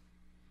way.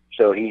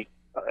 So he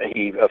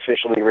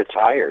officially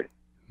retired.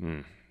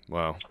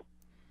 Wow.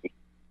 He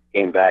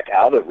came back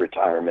out of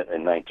retirement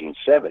in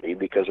 1970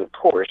 because, of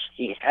course,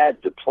 he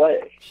had to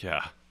play.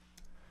 Yeah.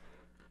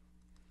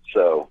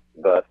 So,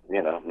 but,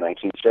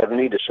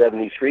 1970 to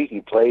 73,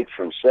 he played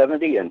from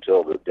 70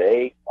 until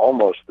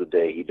almost the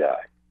day he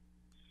died.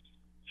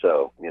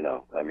 So,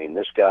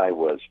 this guy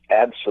was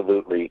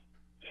absolutely,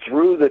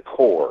 through the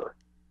core,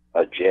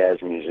 a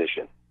jazz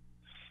musician.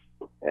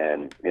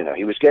 And,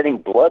 he was getting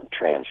blood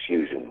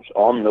transfusions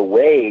on the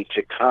way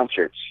to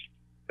concerts,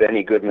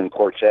 Benny Goodman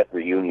Quartet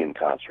reunion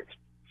concerts.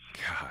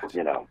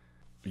 God.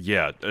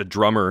 Yeah, a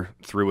drummer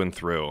through and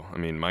through.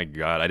 My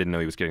God, I didn't know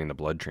he was getting the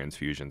blood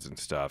transfusions and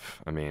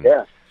stuff.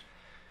 Yeah.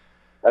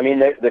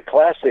 The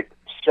classic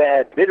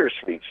sad,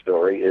 bittersweet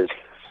story is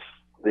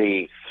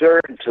the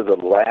third to the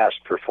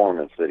last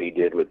performance that he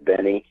did with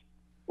Benny,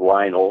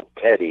 Lionel,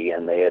 Teddy,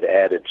 and they had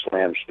added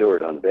Slam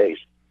Stewart on bass,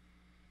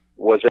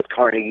 was at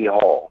Carnegie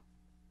Hall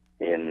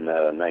in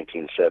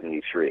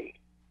 1973.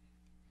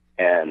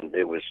 And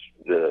it was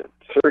the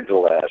third to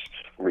last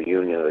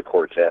reunion of the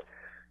quartet.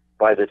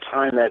 By the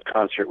time that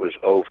concert was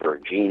over,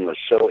 Gene was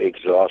so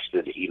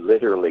exhausted he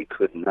literally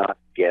could not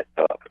get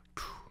up.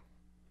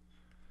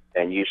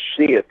 And you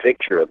see a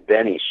picture of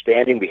Benny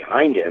standing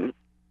behind him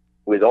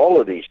with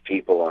all of these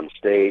people on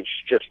stage,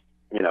 just,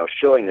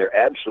 showing their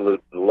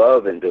absolute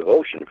love and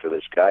devotion for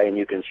this guy. And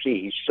you can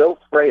see he's so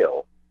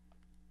frail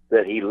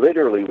that he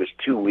literally was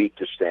too weak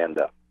to stand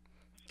up.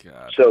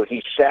 God. So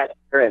he sat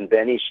there and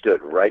Benny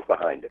stood right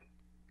behind him.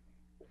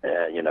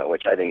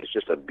 Which I think is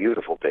just a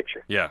beautiful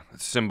picture. Yeah,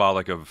 it's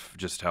symbolic of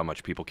just how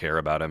much people care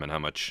about him and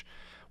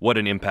what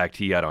an impact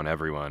he had on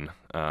everyone.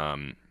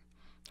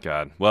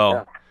 God, well,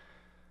 yeah.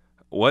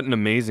 What an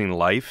amazing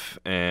life,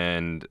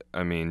 and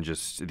I mean,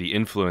 just the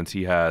influence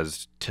he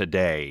has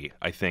today.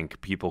 I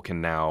think people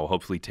can now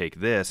hopefully take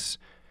this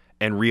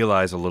and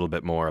realize a little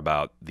bit more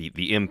about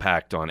the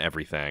impact on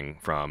everything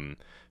from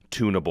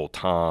tunable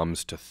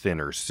toms to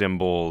thinner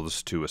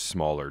cymbals to a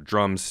smaller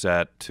drum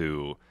set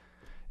to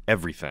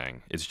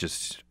everything. It's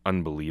just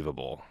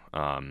unbelievable.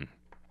 Can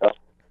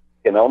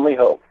only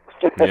hope.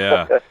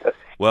 Yeah.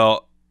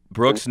 Well,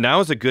 Brooks,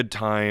 now is a good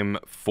time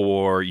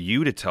for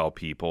you to tell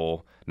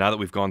people, now that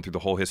we've gone through the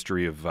whole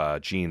history of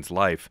Gene's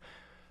life,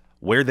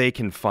 where they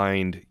can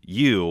find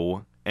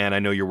you. And I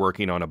know you're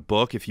working on a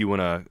book. If you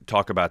want to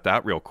talk about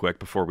that real quick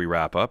before we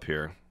wrap up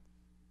here.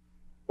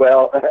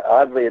 Well,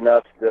 oddly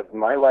enough,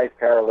 my life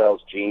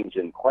parallels Gene's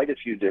in quite a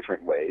few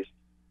different ways.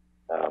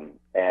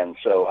 And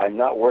so I'm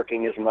not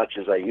working as much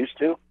as I used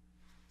to.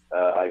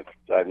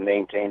 I've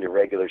maintained a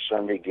regular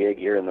Sunday gig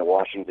here in the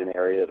Washington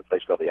area at a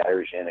place called the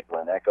Irish Inn at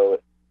Glen Echo.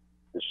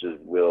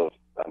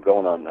 I'm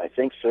going on, I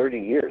think, 30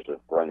 years of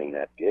running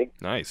that gig.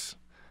 Nice.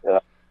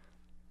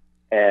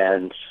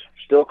 And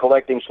still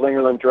collecting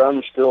Slingerland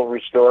drums, still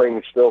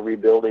restoring, still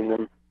rebuilding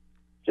them.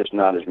 Just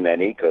not as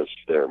many because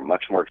they're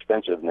much more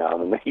expensive now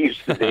than they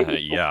used to be.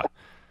 Yeah.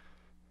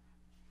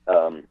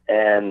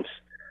 And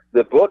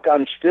the book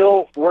I'm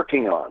still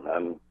working on.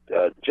 I'm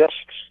just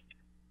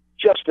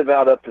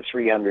about up to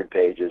 300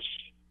 pages,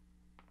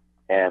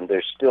 and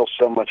there's still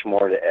so much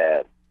more to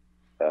add.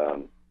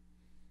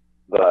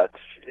 But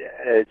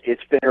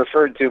it's been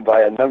referred to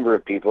by a number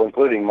of people,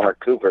 including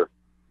Mark Cooper,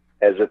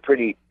 as a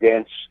pretty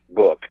dense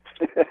book.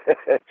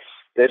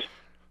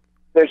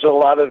 There's a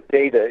lot of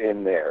data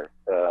in there.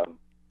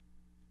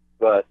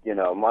 But,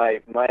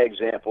 my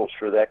examples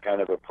for that kind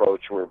of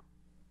approach were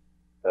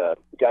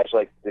guys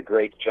like the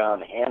great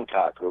John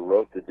Hancock, who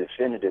wrote the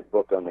definitive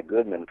book on the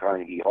Goodman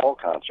Carnegie Hall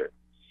concert.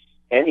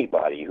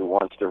 Anybody who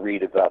wants to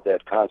read about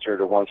that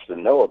concert or wants to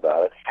know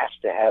about it has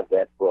to have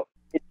that book.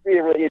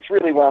 It's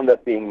really wound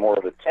up being more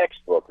of a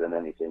textbook than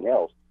anything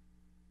else,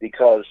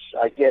 because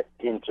I get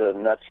into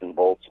nuts and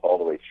bolts all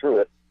the way through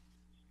it,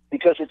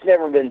 because it's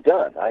never been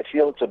done. I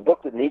feel it's a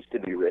book that needs to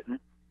be written.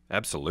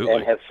 Absolutely.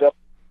 And have felt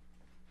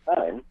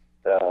time.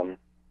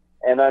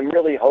 And I'm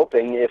really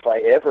hoping, if I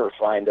ever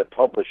find a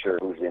publisher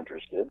who's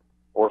interested,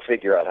 or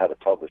figure out how to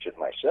publish it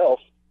myself,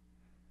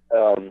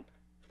 that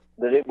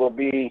it will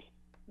be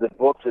the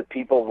book that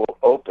people will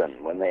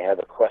open when they have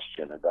a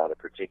question about a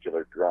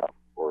particular drum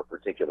or a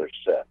particular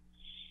set.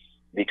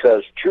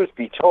 Because, truth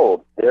be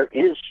told, there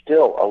is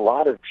still a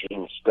lot of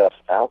Gene stuff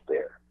out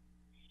there.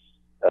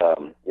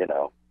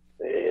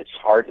 It's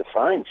hard to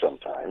find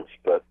sometimes,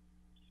 but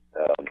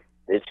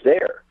it's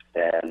there.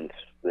 And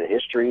the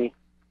history,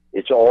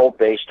 it's all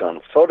based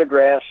on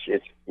photographs.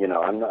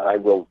 I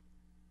will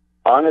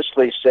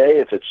honestly say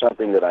if it's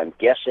something that I'm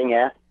guessing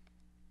at,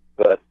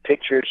 but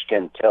pictures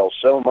can tell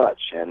so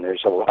much, and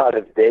there's a lot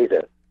of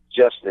data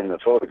just in the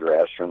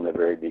photographs from the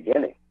very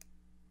beginning.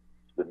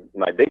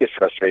 My biggest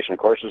frustration, of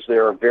course, is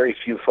there are very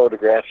few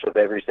photographs of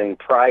everything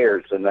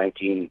prior to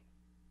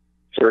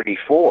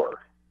 1934,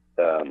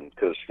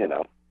 because,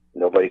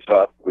 nobody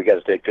thought we got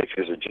to take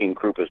pictures of Gene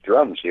Krupa's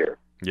drums here.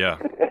 Yeah.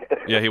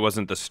 Yeah, he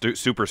wasn't the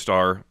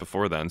superstar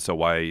before then, so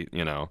why,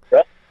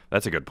 Right.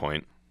 That's a good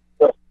point.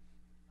 So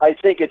I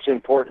think it's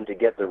important to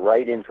get the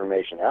right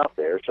information out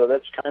there, so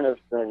that's kind of,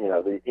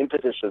 the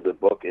impetus of the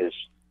book is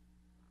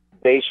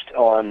based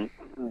on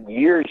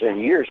years and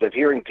years of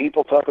hearing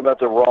people talk about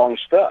the wrong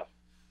stuff.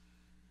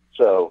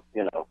 So,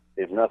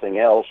 if nothing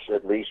else,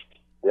 at least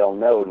they'll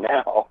know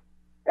now.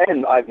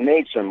 And I've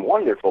made some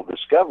wonderful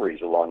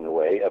discoveries along the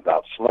way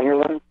about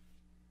Slingerland,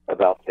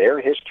 about their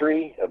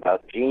history,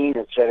 about Gene,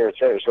 et cetera, et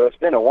cetera. So it's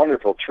been a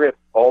wonderful trip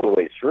all the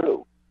way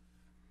through.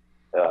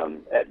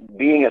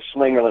 Being a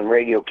Slingerland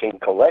Radio King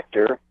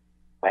collector,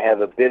 I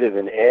have a bit of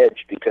an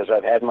edge because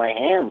I've had my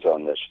hands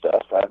on this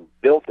stuff. I've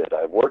built it.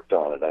 I've worked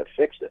on it. I've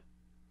fixed it.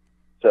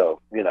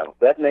 So,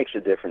 that makes a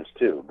difference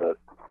too. But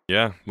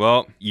yeah,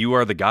 well, you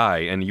are the guy,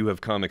 and you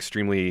have come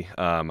extremely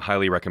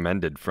highly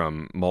recommended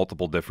from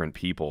multiple different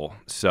people.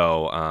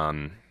 So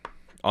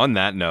on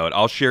that note,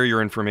 I'll share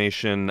your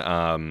information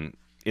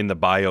in the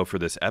bio for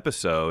this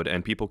episode,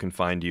 and people can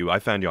find you. I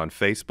found you on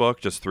Facebook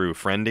just through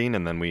friending,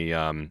 and then we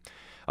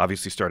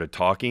obviously started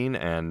talking,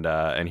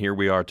 and here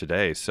we are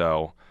today.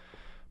 So,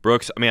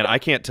 Brooks, man, I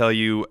can't tell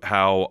you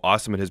how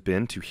awesome it has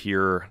been to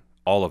hear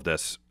all of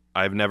this.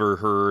 I've never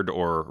heard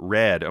or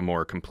read a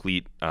more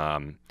complete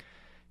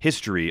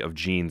history of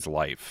Gene's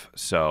life.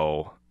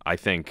 So I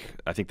think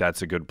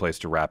that's a good place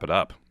to wrap it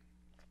up.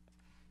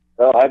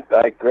 Well,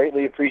 I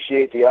greatly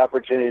appreciate the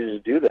opportunity to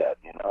do that.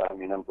 You know, I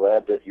mean, I'm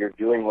glad that you're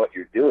doing what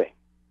you're doing.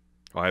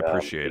 Oh, I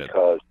appreciate it.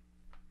 Because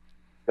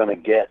it's going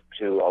to get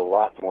to a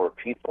lot more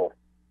people.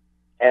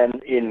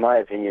 And in my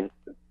opinion,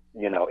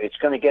 you know, it's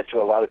going to get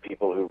to a lot of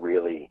people who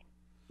really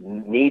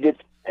need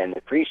it and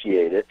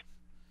appreciate it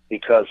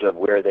because of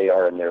where they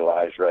are in their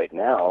lives right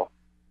now.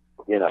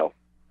 You know,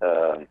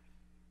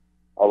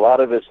 a lot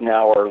of us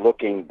now are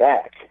looking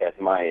back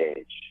at my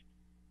age.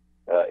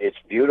 It's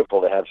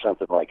beautiful to have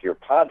something like your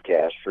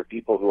podcast for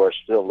people who are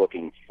still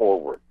looking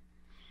forward.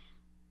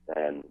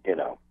 And, you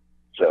know,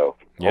 so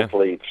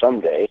hopefully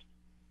someday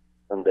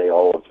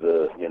all of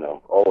the, you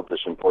know, all of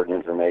this important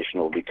information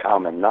will be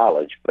common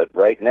knowledge. But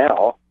right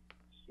now,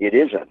 it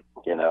isn't.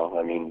 You know,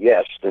 I mean,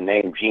 yes, the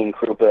name Gene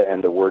Krupa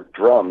and the word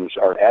drums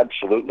are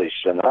absolutely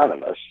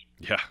synonymous.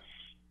 Yeah.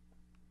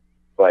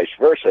 Vice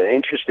versa.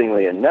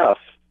 Interestingly enough,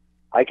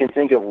 I can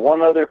think of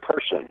one other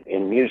person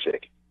in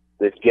music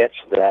that gets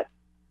that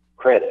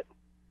credit.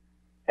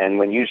 And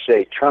when you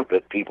say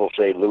trumpet, people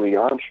say Louis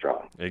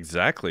Armstrong.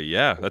 Exactly.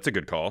 Yeah, that's a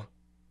good call.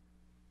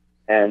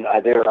 And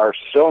there are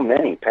so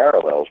many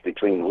parallels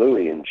between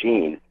Louis and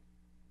Gene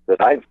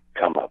that I've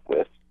come up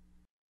with.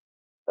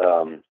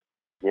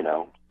 You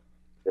know,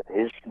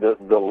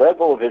 the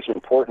level of his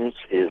importance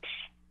is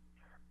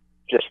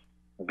just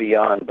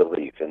beyond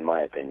belief, in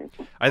my opinion.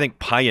 I think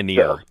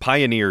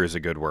pioneer is a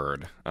good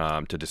word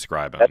to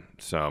describe him.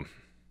 So,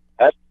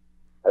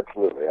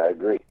 absolutely, I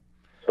agree,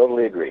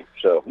 totally agree.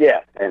 So,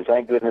 yeah, and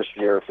thank goodness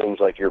there are things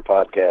like your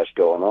podcast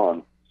going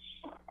on,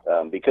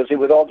 because it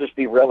would all just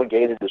be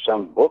relegated to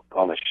some book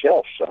on a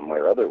shelf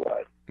somewhere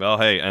otherwise. Well,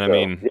 hey, and I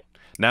mean,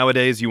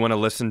 nowadays you want to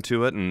listen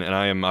to it, and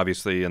I am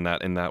obviously in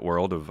that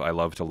world of I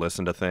love to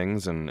listen to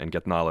things and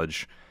get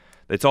knowledge.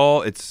 It's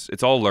all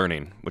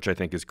learning, which I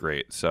think is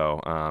great. So,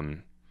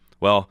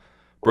 well,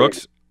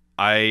 Brooks,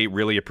 I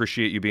really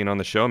appreciate you being on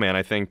the show, man.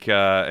 I think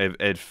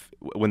if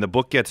when the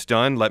book gets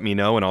done, let me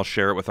know, and I'll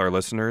share it with our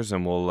listeners,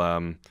 and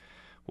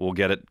we'll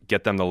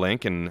get them the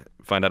link and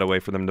find out a way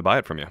for them to buy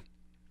it from you.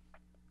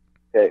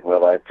 Okay,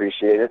 well, I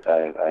appreciate it.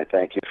 I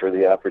thank you for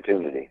the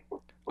opportunity.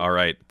 All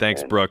right,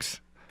 thanks, Brooks.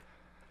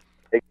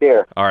 Take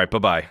care. All right,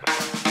 bye-bye.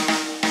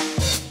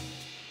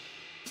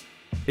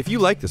 If you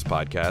like this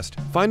podcast,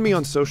 find me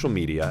on social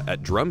media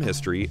at Drum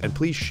History, and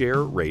please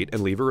share, rate,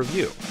 and leave a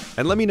review.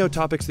 And let me know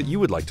topics that you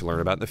would like to learn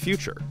about in the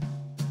future.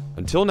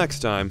 Until next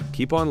time,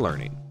 keep on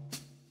learning.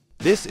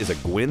 This is a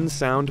Gwyn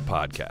Sound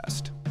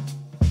podcast.